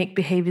hygienic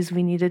behaviors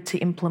we needed to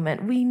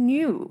implement. We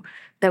knew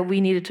that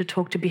we needed to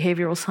talk to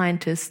behavioral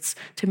scientists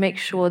to make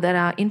sure that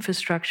our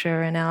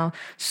infrastructure and our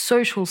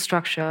social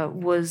structure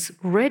was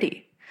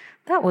ready.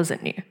 That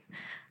wasn't new.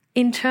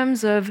 In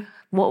terms of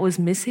what was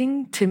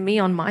missing to me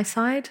on my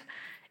side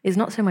is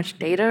not so much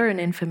data and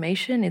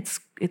information, it's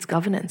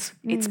governance.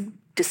 It's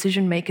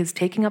decision makers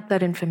taking up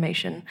that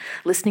information,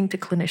 listening to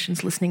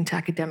clinicians, listening to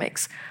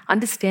academics,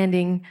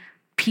 understanding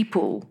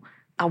people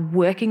are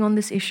working on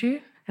this issue.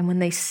 And when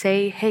they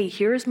say, hey,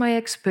 here is my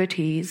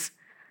expertise,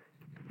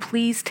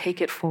 please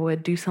take it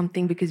forward, do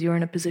something because you're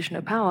in a position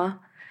of power,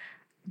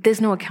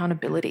 there's no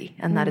accountability,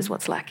 and that is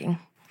what's lacking.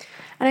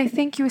 And I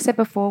think you said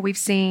before, we've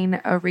seen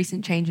a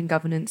recent change in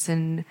governance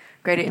and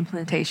greater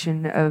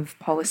implementation of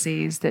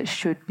policies that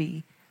should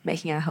be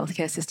making our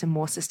healthcare system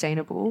more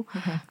sustainable.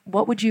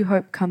 What would you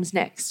hope comes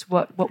next?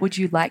 What would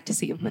you like to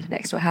see implemented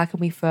next, or how can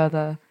we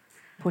further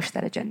push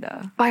that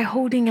agenda? By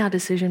holding our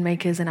decision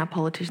makers and our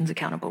politicians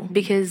accountable.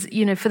 Because,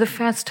 for the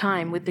first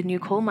time with the new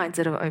coal mines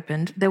that have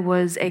opened, there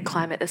was a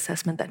climate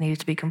assessment that needed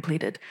to be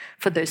completed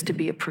for those to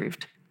be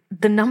approved.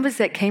 The numbers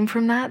that came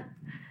from that,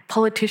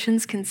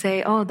 politicians can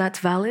say, oh, that's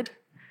valid.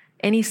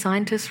 Any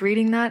scientist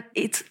reading that,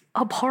 it's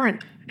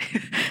abhorrent.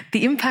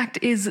 The impact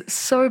is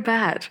so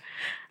bad.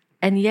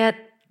 And yet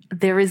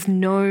there is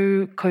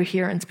no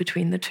coherence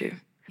between the two.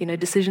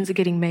 Decisions are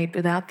getting made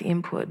without the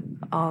input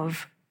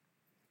of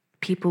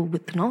people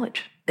with the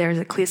knowledge. There is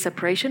a clear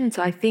separation. And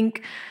so I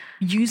think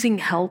using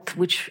health,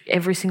 which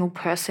every single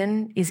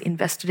person is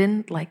invested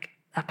in, like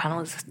our panel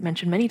has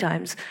mentioned many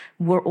times,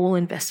 we're all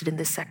invested in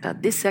this sector.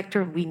 This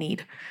sector we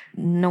need.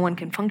 No one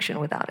can function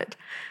without it.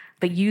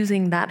 But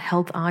using that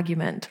health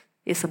argument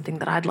is something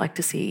that I'd like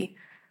to see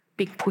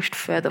being pushed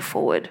further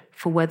forward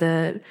for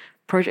whether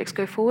projects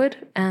go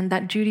forward, and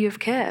that duty of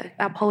care.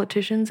 Our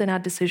politicians and our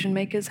decision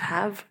makers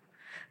have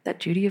that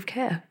duty of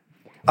care.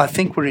 I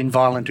think we're in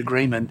violent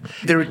agreement.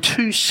 There are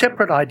two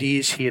separate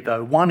ideas here,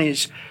 though. One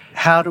is,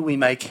 how do we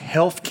make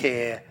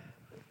healthcare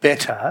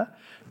better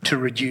to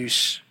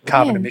reduce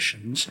carbon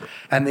emissions?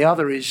 And the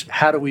other is,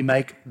 how do we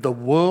make the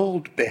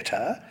world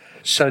better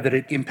so that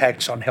it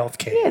impacts on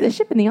healthcare? Yeah, the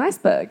ship in the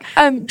iceberg.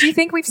 Do you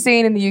think we've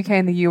seen in the UK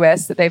and the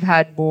US that they've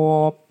had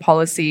more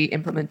policy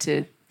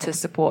implemented to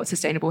support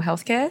sustainable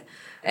healthcare?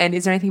 And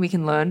is there anything we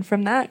can learn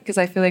from that? Because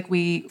I feel like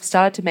we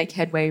started to make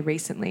headway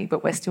recently,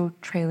 but we're still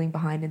trailing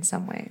behind in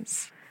some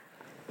ways.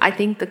 I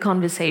think the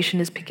conversation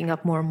is picking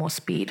up more and more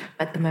speed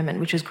at the moment,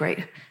 which is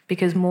great,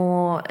 because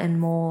more and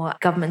more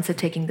governments are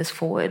taking this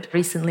forward.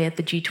 Recently at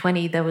the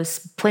G20, there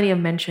was plenty of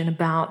mention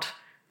about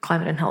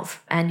climate and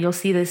health. And you'll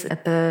see this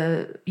at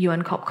the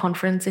UN COP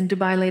conference in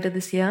Dubai later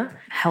this year.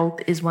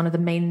 Health is one of the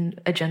main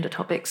agenda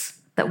topics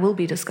that will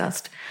be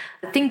discussed.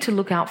 The thing to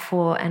look out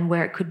for and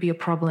where it could be a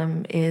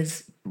problem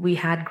is we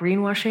had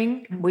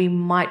greenwashing. We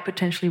might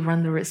potentially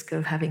run the risk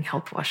of having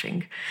health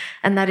washing.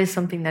 And that is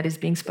something that is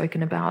being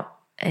spoken about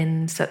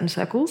in certain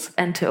circles.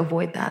 And to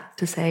avoid that,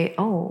 to say,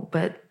 oh,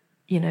 but,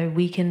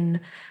 we can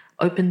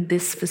open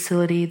this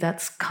facility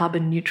that's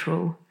carbon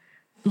neutral.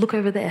 Look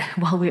over there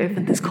while we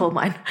open this coal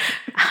mine.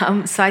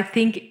 So I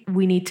think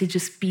we need to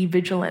just be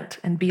vigilant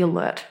and be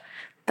alert.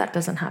 That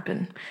doesn't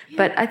happen. Yeah.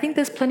 But I think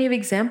there's plenty of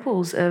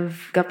examples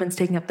of governments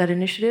taking up that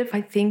initiative.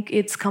 I think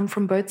it's come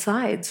from both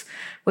sides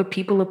where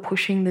people are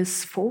pushing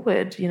this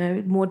forward.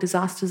 More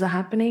disasters are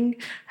happening.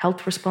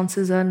 Health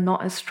responses are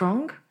not as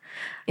strong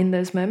in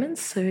those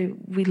moments. So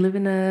we live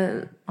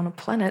on a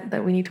planet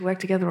that we need to work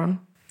together on.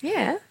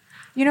 Yeah.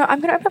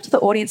 I'm going to open up to the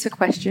audience for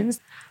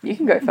questions. You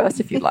can go first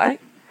if you'd like.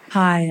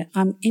 Hi,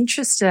 I'm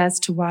interested as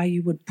to why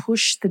you would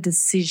push the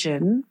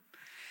decision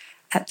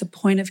at the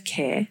point of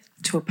care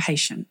to a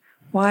patient.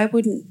 Why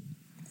wouldn't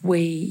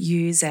we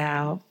use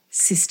our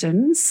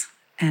systems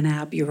and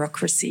our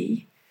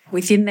bureaucracy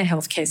within the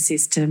healthcare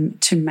system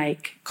to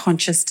make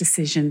conscious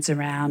decisions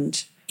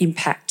around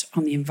impact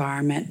on the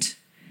environment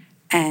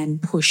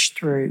and push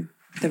through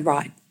the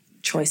right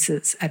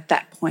choices at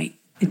that point?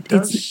 It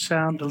does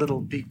sound a little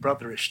Big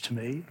Brotherish to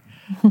me.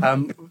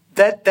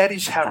 That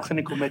is how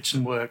clinical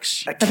medicine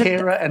works. A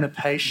carer and a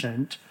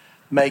patient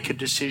make a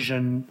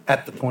decision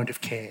at the point of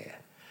care.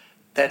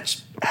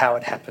 That's how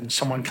it happens.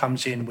 Someone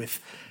comes in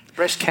with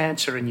breast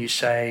cancer and you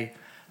say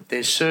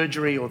there's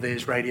surgery or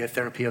there's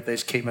radiotherapy or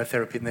there's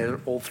chemotherapy, and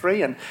they're all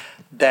three, and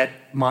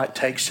that might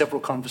take several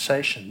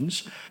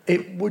conversations.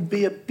 It would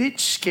be a bit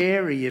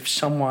scary if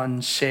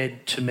someone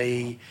said to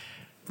me,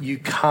 you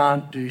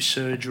can't do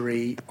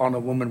surgery on a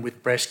woman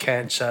with breast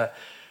cancer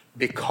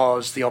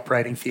because the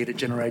operating theatre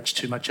generates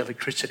too much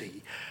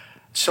electricity.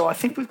 So I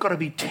think we've got to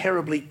be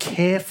terribly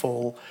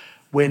careful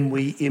when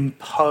we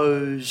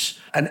impose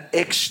an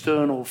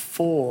external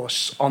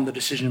force on the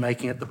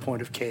decision-making at the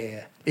point of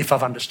care, if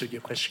I've understood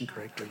your question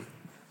correctly.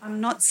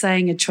 I'm not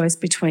saying a choice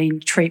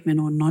between treatment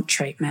or not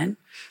treatment.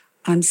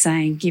 I'm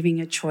saying giving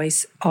a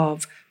choice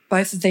of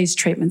both of these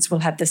treatments will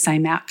have the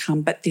same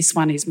outcome, but this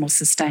one is more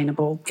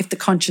sustainable. If the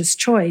conscious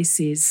choice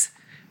is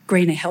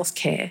greener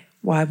healthcare,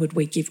 why would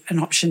we give an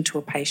option to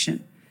a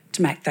patient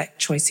to make that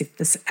choice if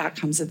the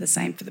outcomes are the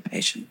same for the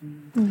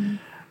patient? Mm.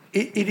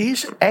 It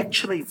is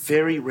actually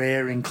very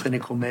rare in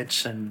clinical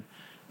medicine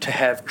to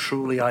have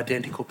truly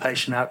identical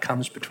patient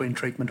outcomes between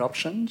treatment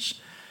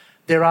options.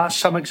 There are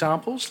some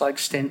examples like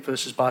stent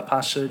versus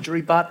bypass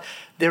surgery, but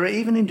there are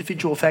even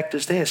individual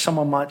factors there.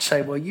 Someone might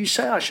say, well, you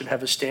say I should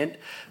have a stent,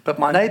 but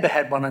my neighbour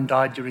had one and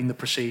died during the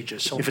procedure.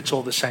 So if it's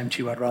all the same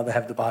to you, I'd rather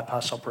have the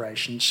bypass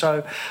operation.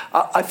 So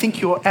I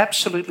think you're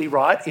absolutely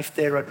right. If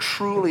there are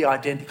truly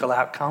identical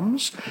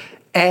outcomes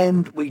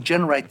and we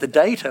generate the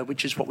data,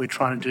 which is what we're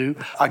trying to do,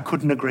 I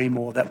couldn't agree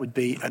more. That would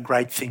be a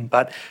great thing.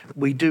 But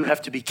we do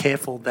have to be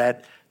careful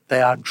that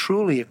they are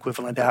truly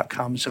equivalent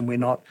outcomes and we're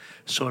not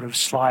sort of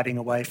sliding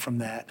away from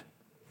that.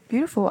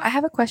 Beautiful. I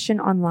have a question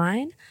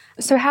online.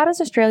 So how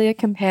does Australia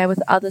compare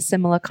with other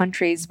similar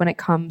countries when it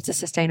comes to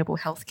sustainable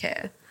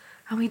healthcare?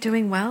 Are we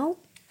doing well?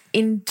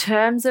 In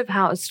terms of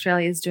how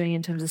Australia is doing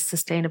in terms of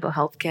sustainable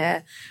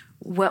healthcare,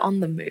 we're on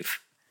the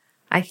move.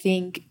 I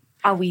think,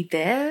 are we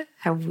there?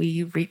 Have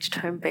we reached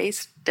home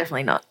base?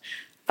 Definitely not.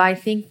 But I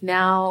think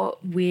now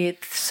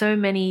with so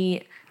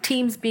many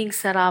teams being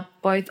set up,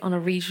 both on a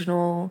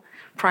regional,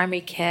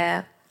 primary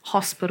care,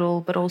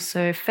 hospital, but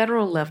also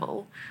federal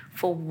level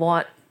for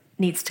what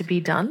needs to be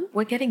done,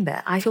 we're getting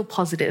there. I feel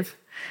positive.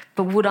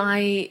 But would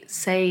I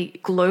say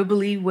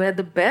globally we're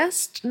the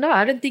best? No,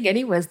 I don't think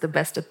anywhere's the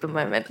best at the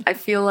moment. I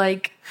feel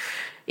like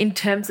in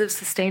terms of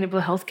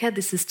sustainable healthcare,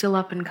 this is still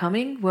up and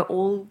coming. We're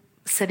all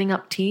setting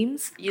up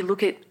teams. You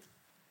look at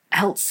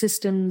health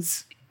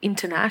systems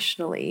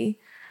internationally,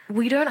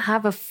 we don't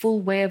have a full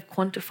way of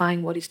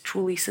quantifying what is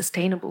truly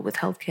sustainable with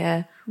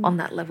healthcare on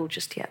that level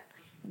just yet.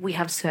 We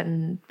have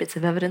certain bits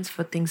of evidence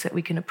for things that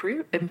we can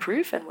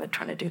improve, and we're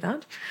trying to do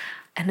that.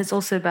 And it's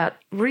also about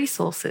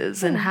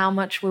resources and how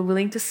much we're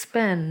willing to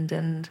spend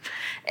and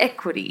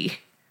equity.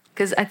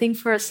 Because I think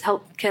for a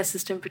healthcare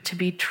system to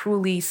be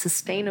truly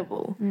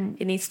sustainable,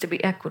 it needs to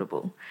be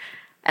equitable.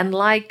 And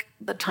like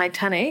the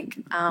Titanic,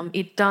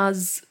 it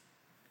does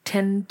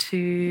tend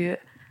to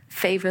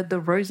favour the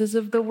Roses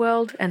of the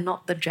world and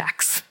not the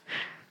Jacks.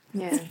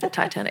 Yeah, the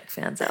Titanic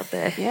fans out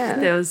there. Yeah,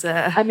 there was.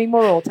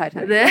 we're all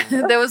Titanic.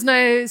 There was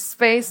no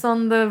space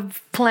on the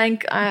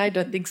plank. I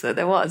don't think so.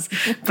 There was,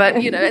 but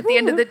at the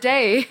end of the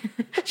day,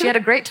 she had a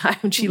great time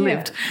and she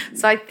lived.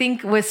 So I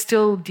think we're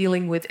still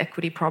dealing with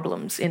equity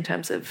problems in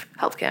terms of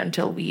healthcare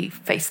until we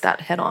face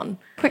that head on.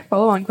 Quick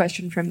follow-on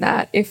question from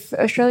that. If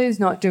Australia is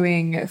not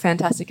doing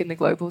fantastic in the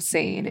global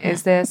scene,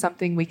 is there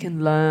something we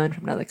can learn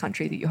from another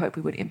country that you hope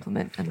we would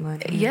implement and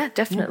learn? Yeah,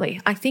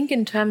 definitely. I think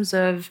in terms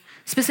of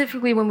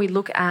specifically when we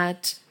look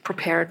at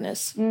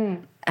preparedness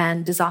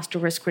and disaster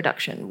risk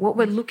reduction, what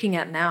we're looking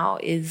at now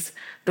is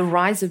the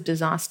rise of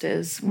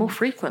disasters more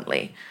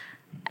frequently.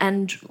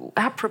 And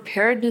our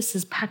preparedness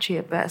is patchy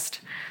at best.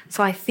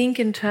 So I think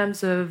in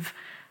terms of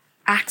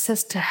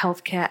access to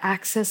healthcare,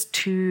 access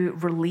to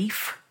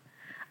relief,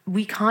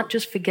 we can't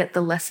just forget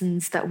the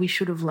lessons that we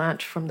should have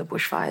learnt from the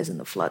bushfires and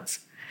the floods.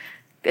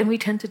 And we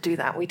tend to do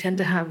that. We tend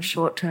to have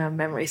short-term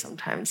memory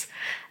sometimes.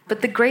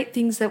 But the great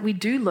things that we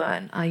do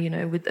learn are,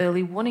 with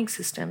early warning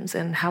systems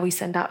and how we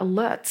send out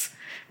alerts.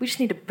 We just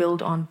need to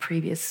build on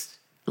previous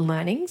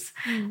learnings.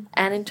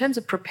 And in terms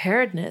of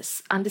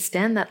preparedness,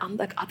 understand that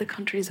unlike other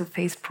countries have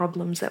faced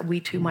problems that we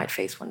too might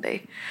face one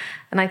day.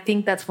 And I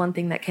think that's one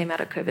thing that came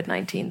out of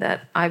COVID-19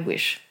 that I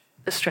wish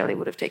Australia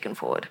would have taken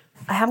forward.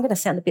 I'm going to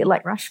sound a bit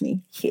like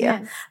Rashmi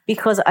here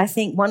because I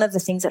think one of the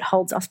things that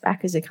holds us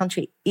back as a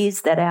country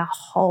is that our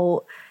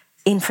whole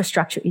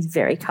infrastructure is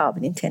very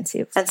carbon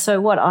intensive. And so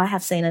what I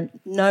have seen, and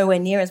nowhere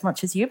near as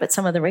much as you, but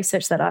some of the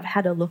research that I've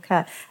had a look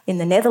at in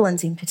the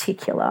Netherlands in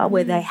particular,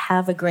 where they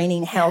have a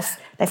greening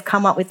health, they've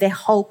come up with, their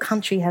whole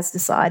country has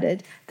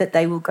decided that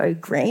they will go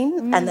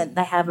green and that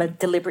they have a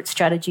deliberate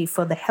strategy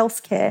for the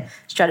healthcare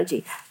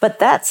strategy. But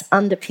that's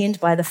underpinned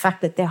by the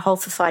fact that their whole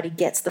society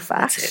gets the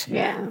fact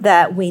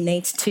that we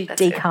need to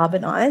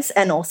decarbonise,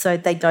 and also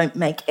they don't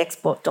make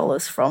export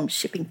dollars from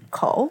shipping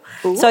coal.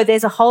 So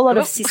there's a whole lot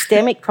of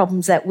systemic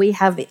problems that we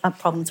have,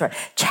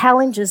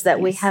 challenges that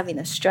we have in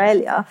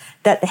Australia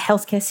that the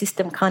healthcare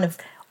system kind of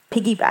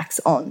piggybacks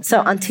on.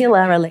 So until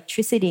our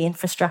electricity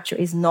infrastructure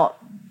is not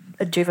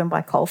driven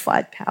by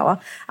coal-fired power,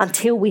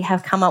 until we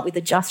have come up with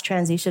a just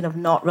transition of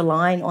not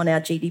relying on our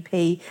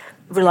GDP,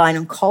 relying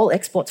on coal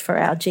exports for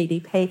our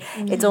GDP,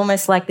 it's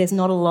almost like there's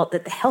not a lot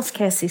that the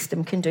healthcare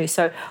system can do.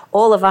 So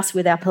all of us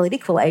with our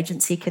political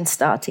agency can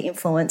start to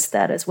influence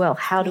that as well.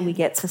 How do we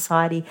get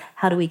society,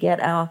 how do we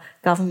get our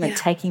government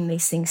taking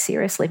these things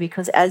seriously?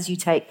 Because as you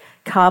take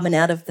carbon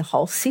out of the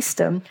whole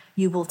system,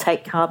 you will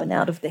take carbon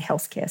out of the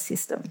healthcare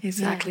system.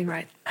 Exactly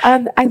right.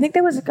 I think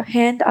there was a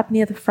hand up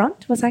near the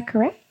front. Was I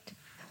correct?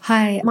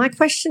 Hi, my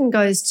question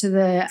goes to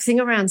the thing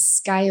around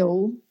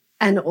scale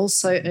and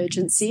also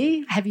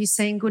urgency. Have you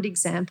seen good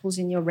examples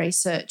in your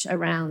research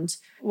around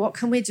what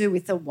can we do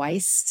with the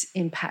waste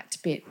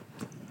impact bit?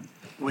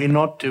 We're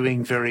not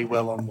doing very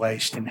well on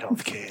waste in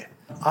healthcare.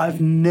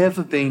 I've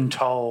never been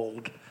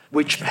told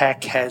which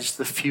pack has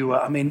the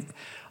fewer. I mean,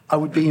 I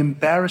would be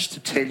embarrassed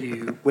to tell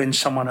you when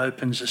someone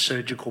opens a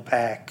surgical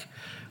pack,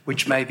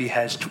 which maybe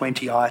has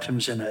 20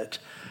 items in it,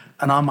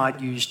 and I might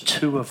use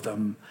 2 of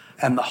them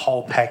and the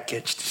whole pack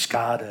gets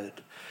discarded.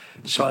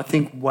 So I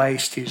think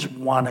waste is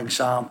one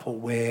example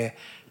where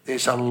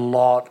there's a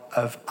lot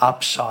of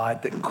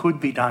upside that could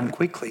be done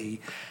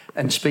quickly.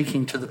 And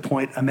speaking to the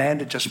point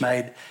Amanda just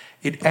made,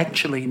 it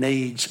actually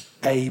needs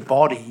a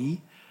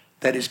body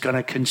that is going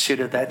to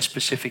consider that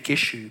specific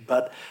issue.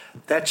 But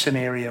that's an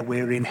area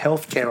where in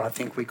healthcare I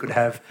think we could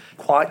have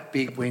quite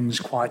big wins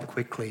quite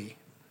quickly.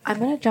 I'm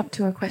going to jump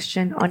to a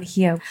question on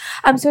here.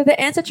 So the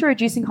answer to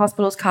reducing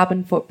hospitals'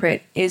 carbon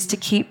footprint is to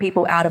keep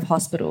people out of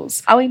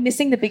hospitals. Are we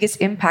missing the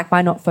biggest impact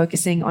by not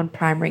focusing on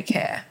primary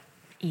care?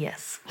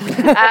 Yes.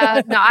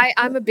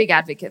 I'm a big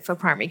advocate for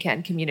primary care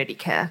and community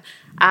care.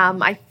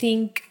 I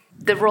think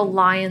the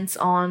reliance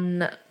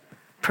on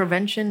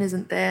prevention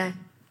isn't there,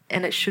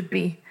 and it should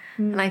be.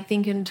 And I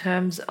think in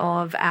terms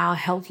of our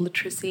health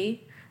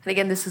literacy, and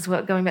again, this is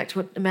going back to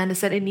what Amanda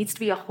said, it needs to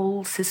be a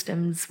whole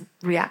systems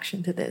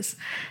reaction to this.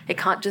 It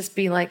can't just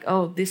be like,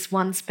 oh, this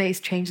one space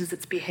changes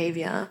its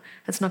behaviour.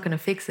 That's not going to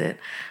fix it.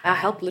 Our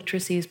health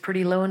literacy is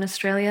pretty low in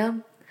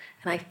Australia,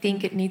 and I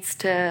think it needs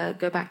to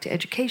go back to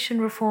education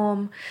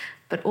reform,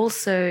 but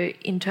also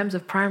in terms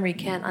of primary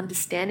care and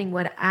understanding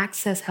where to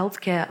access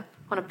healthcare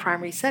on a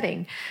primary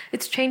setting.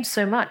 It's changed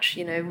so much,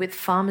 with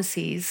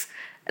pharmacies.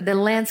 The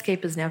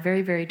landscape is now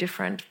very, very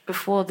different.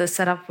 Before, the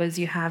setup was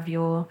you have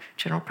your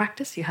general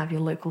practice, you have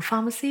your local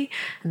pharmacy,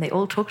 and they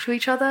all talk to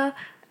each other,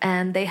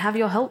 and they have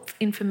your health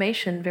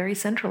information very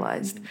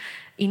centralized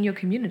in your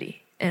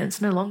community. And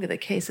it's no longer the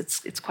case.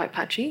 It's quite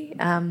patchy.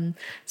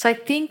 So I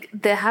think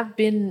there have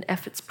been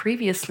efforts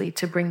previously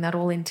to bring that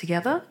all in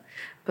together,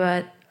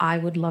 but I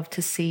would love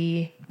to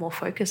see more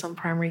focus on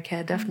primary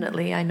care,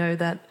 definitely. I know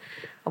that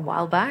a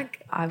while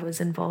back, I was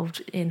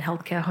involved in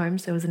healthcare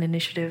homes. There was an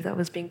initiative that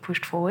was being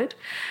pushed forward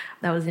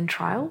that was in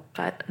trial,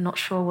 but I'm not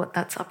sure what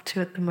that's up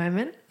to at the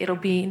moment. It'll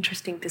be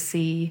interesting to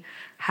see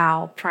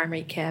how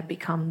primary care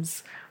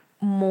becomes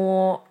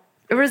more...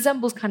 It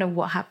resembles kind of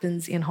what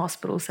happens in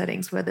hospital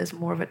settings where there's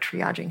more of a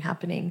triaging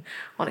happening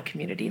on a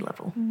community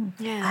level.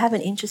 I have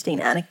an interesting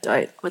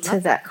anecdote to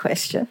that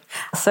question.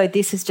 So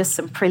this is just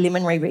some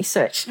preliminary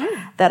research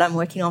that I'm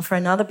working on for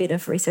another bit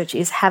of research,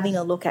 is having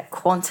a look at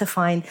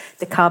quantifying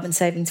the carbon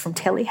savings from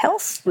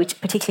telehealth, which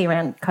particularly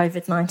around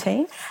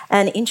COVID-19.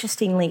 And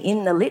interestingly,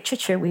 in the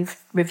literature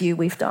review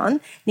we've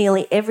done,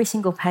 nearly every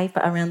single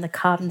paper around the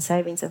carbon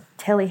savings of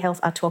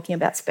telehealth are talking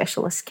about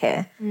specialist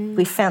care.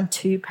 We've found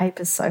 2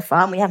 papers so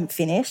far, and we haven't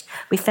finished.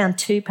 We found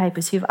 2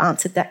 papers who've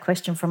answered that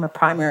question from a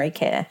primary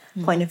care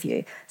point of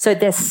view. So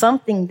there's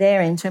something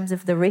there in terms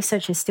of the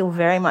research is still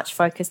very much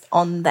focused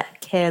on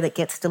that care that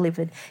gets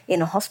delivered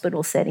in a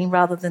hospital setting,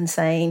 rather than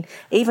saying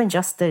even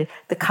just the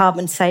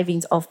carbon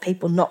savings of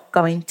people not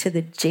going to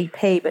the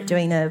GP but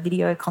doing a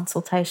video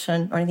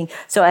consultation or anything.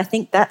 So I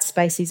think that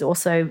space is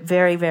also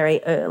very,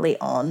 very early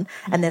on,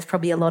 and there's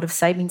probably a lot of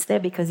savings there,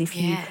 because if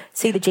you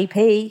see the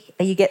GP,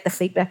 you get the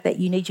feedback that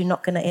you're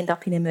not going to end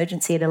up in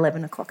emergency at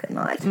 11 o'clock at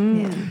night.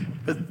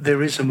 But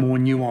there is a more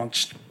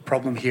nuanced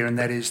problem here, and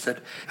that is that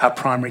our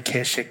primary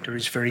care sector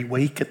is very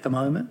weak at the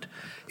moment.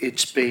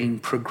 It's been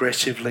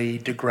progressively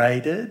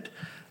degraded,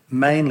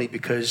 mainly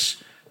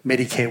because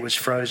Medicare was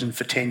frozen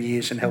for 10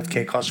 years and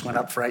healthcare costs went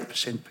up for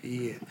 8% per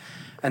year.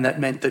 And that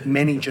meant that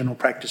many general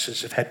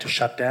practices have had to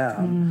shut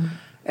down.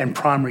 And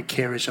primary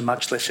care is a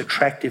much less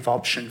attractive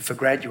option for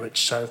graduates.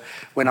 So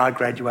when I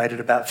graduated,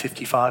 about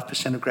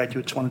 55% of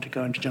graduates wanted to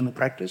go into general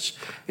practice.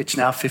 It's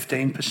now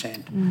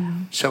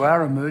 15%. So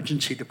our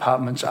emergency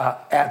departments are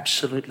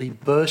absolutely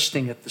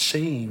bursting at the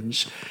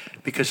seams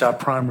because our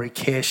primary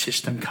care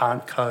system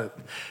can't cope.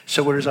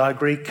 So whereas I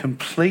agree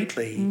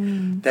completely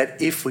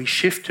that if we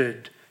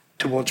shifted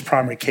towards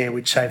primary care,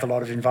 we'd save a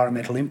lot of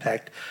environmental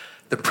impact,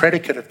 the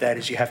predicate of that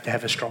is you have to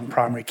have a strong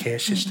primary care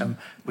system,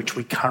 which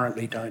we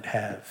currently don't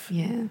have.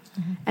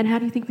 And how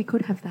do you think we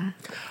could have that?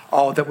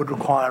 Oh, that would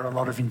require a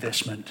lot of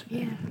investment.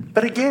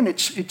 But again,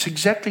 it's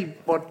exactly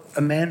what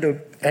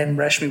Amanda and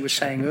Rashmi were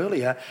saying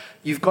earlier.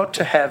 You've got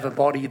to have a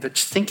body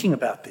that's thinking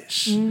about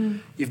this.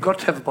 You've got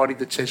to have a body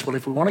that says, well,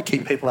 if we want to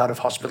keep people out of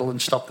hospital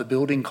and stop the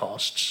building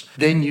costs,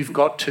 then you've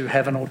got to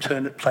have an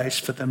alternate place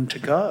for them to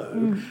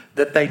go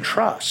that they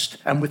trust.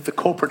 And with the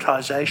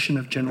corporatisation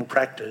of general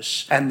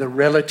practice and the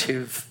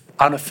relative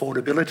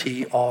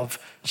unaffordability of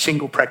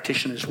single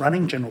practitioners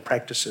running general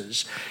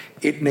practices,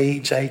 it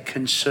needs a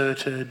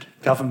concerted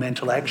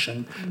governmental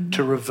action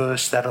to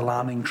reverse that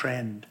alarming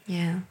trend.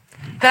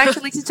 That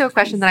actually leads into a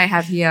question that I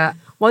have here.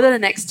 What are the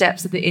next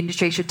steps that the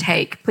industry should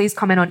take? Please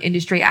comment on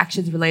industry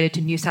actions related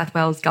to New South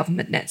Wales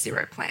government net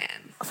zero plan.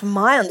 From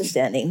my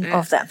understanding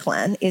of that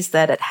plan is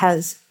that it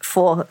has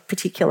 4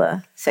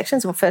 particular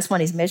sections. Well, first one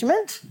is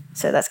measurement.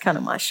 So that's kind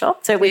of my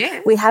shop. So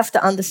we have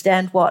to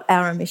understand what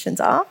our emissions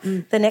are.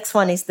 The next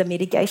one is the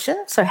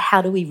mitigation. So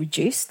how do we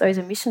reduce those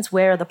emissions?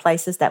 Where are the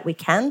places that we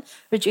can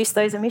reduce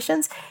those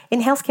emissions?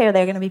 In healthcare,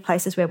 there are going to be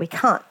places where we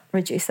can't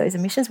reduce those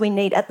emissions. We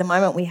need, at the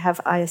moment, we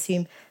have, I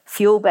assume,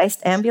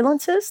 fuel-based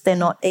ambulances. They're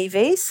not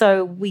EVs,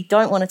 so we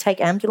don't want to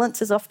take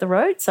ambulances off the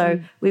road.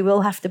 So we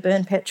will have to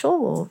burn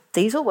petrol or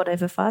diesel,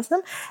 whatever fires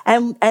them.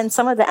 And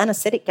some of the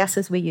anaesthetic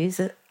gases we use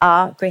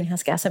are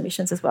greenhouse gas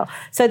emissions as well.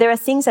 So there are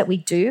things that we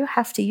do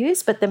have to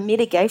use, but the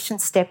mitigation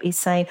step is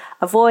saying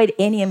avoid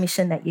any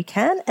emission that you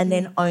can, and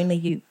then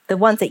only the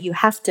ones that you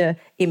have to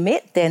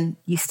emit, then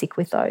you stick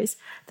with those.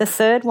 The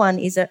third one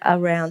is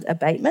around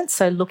abatement.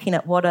 So looking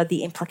at what are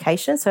the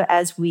implications. So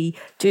as we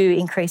do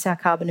increase our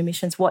carbon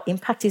emissions, what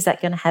impact is that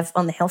going to have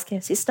on the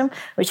healthcare system,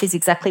 which is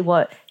exactly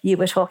what you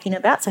were talking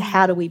about. So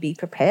how do we be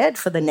prepared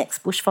for the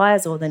next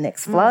bushfires or the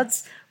next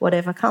floods,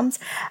 whatever comes?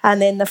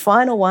 And then the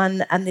final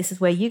one, and this is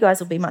where you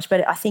guys will be much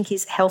better, I think,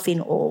 is health in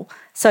all.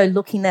 So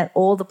looking at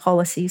all the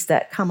policies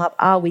that come up,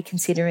 are we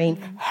considering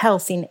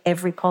health in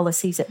every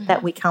policy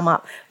that we come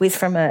up with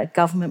from a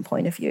government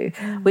point of view,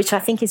 which I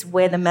think is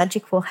where the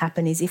magic will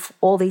happen, is if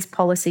all these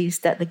policies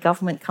that the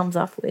government comes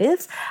up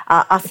with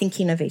are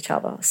thinking of each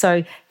other.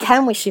 So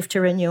can we shift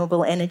to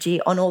renewable energy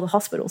on all the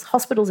hospitals?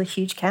 Hospitals are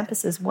huge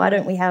campuses. Why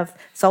don't we have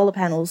solar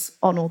panels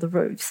on all the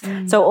roofs?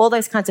 So all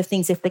those kinds of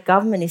things, if the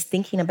government is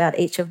thinking about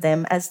each of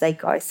them as they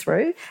go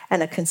through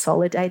and a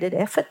consolidated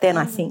effort, then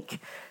I think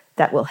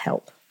that will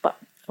help.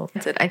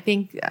 That's it. I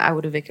think I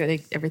would have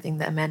echoed everything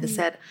that Amanda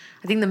said.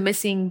 I think the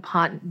missing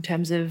part in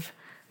terms of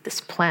this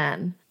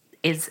plan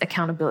is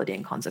accountability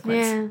and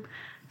consequence. Yeah.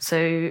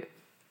 So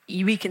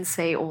we can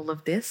say all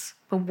of this,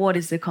 but what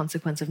is the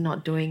consequence of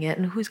not doing it,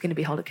 and who's going to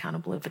be held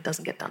accountable if it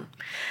doesn't get done?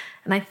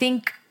 And I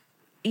think,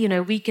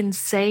 we can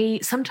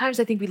say, sometimes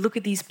I think we look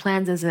at these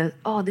plans as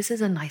this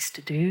is a nice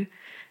to do.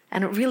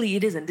 And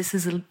it isn't. This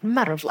is a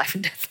matter of life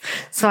and death.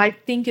 So I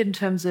think in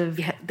terms of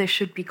there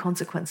should be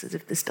consequences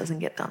if this doesn't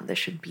get done. There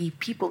should be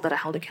people that are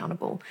held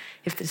accountable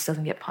if this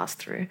doesn't get passed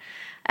through.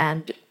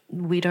 And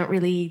we don't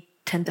really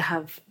tend to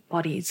have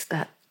bodies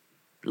that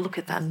look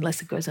at that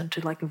unless it goes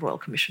into like a royal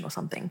commission or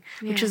something,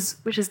 which is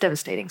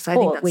devastating. So I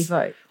think that's... we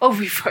vote. Or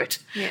we vote.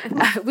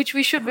 Yeah. Which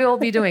we should all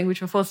be doing, which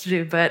we're forced to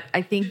do. But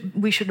I think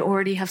we should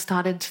already have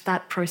started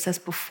that process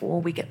before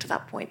we get to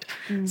that point.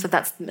 So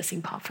that's the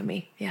missing part for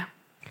me. Yeah.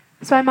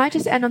 So I might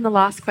just end on the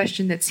last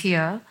question that's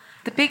here.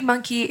 The big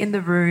monkey in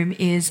the room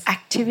is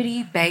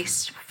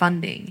activity-based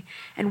funding.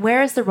 And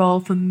where is the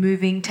role for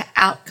moving to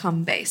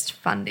outcome-based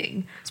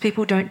funding so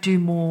people don't do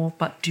more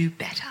but do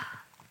better?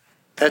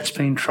 That's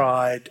been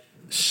tried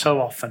so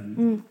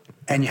often,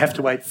 and you have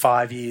to wait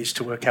 5 years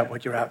to work out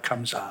what your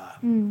outcomes are.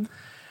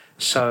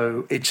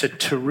 So it's a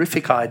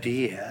terrific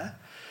idea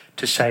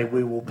to say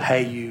we will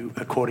pay you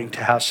according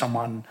to how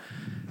someone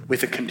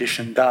with a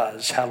condition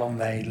does, how long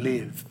they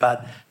live.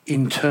 But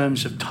in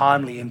terms of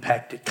timely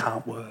impact, it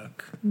can't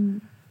work.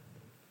 Would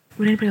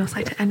anybody else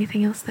like to add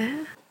anything else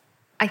there?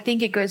 I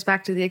think it goes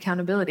back to the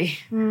accountability.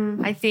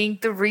 I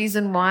think the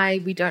reason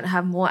why we don't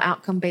have more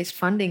outcome-based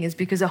funding is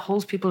because it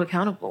holds people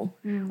accountable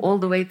all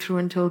the way through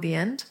until the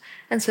end.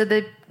 And so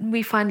that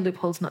we find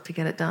loopholes not to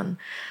get it done.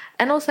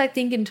 And also I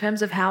think in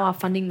terms of how our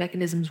funding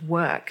mechanisms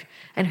work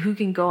and who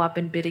can go up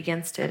and bid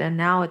against it. And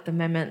now at the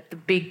moment, the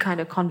big kind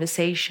of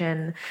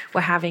conversation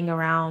we're having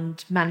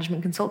around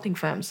management consulting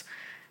firms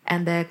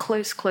and their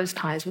close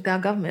ties with our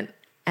government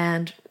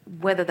and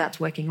whether that's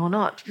working or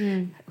not.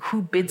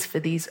 Who bids for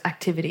these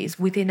activities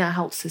within our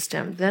health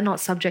system? They're not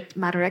subject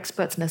matter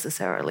experts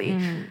necessarily.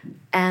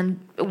 And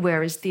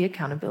where is the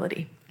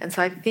accountability? And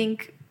so I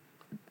think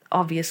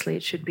obviously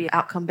it should be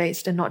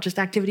outcome-based and not just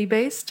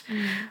activity-based.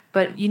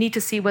 But you need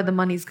to see where the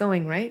money's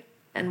going, right?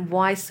 And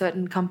why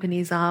certain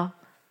companies are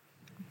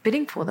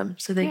bidding for them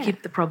so they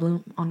keep the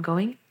problem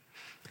ongoing.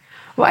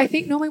 Well, I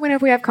think normally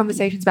whenever we have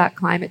conversations about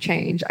climate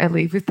change, I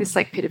leave with this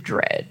pit of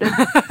dread.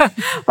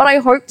 But I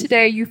hope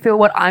today you feel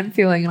what I'm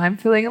feeling, and I'm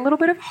feeling a little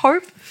bit of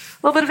hope,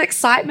 a little bit of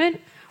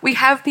excitement. We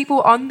have people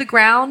on the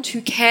ground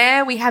who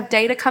care. We have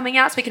data coming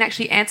out so we can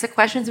actually answer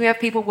questions. We have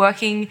people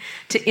working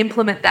to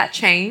implement that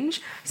change.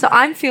 So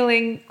I'm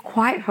feeling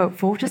quite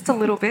hopeful, just a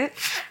little bit.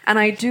 And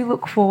I do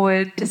look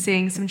forward to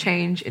seeing some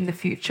change in the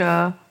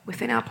future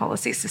within our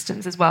policy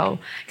systems as well.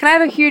 Can I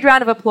have a huge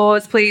round of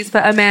applause, please, for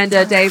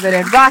Amanda, David,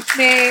 and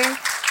Rashmi?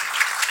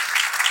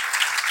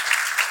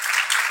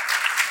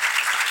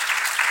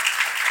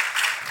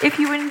 If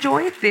you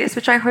enjoyed this,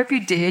 which I hope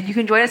you did, you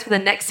can join us for the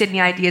next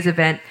Sydney Ideas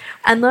event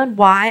and learn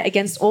why,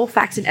 against all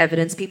facts and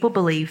evidence, people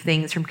believe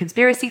things from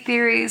conspiracy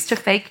theories to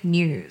fake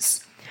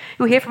news.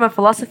 You'll hear from a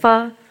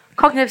philosopher,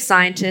 cognitive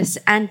scientist,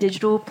 and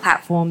digital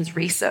platforms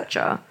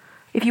researcher.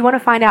 If you want to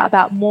find out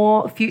about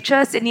more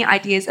future Sydney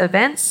Ideas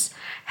events,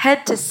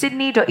 head to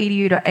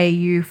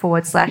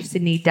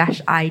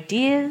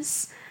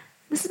sydney.edu.au/Sydney-ideas.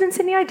 This has been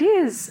Sydney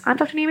Ideas. I'm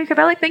Dr. Naomi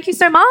Kobelik. Thank you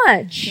so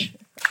much.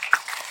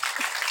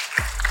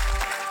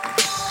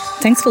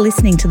 Thanks for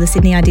listening to the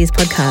Sydney Ideas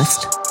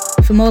podcast.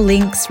 For more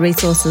links,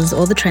 resources,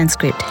 or the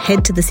transcript,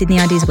 head to the Sydney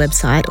Ideas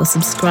website or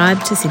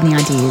subscribe to Sydney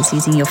Ideas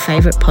using your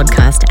favourite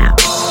podcast app.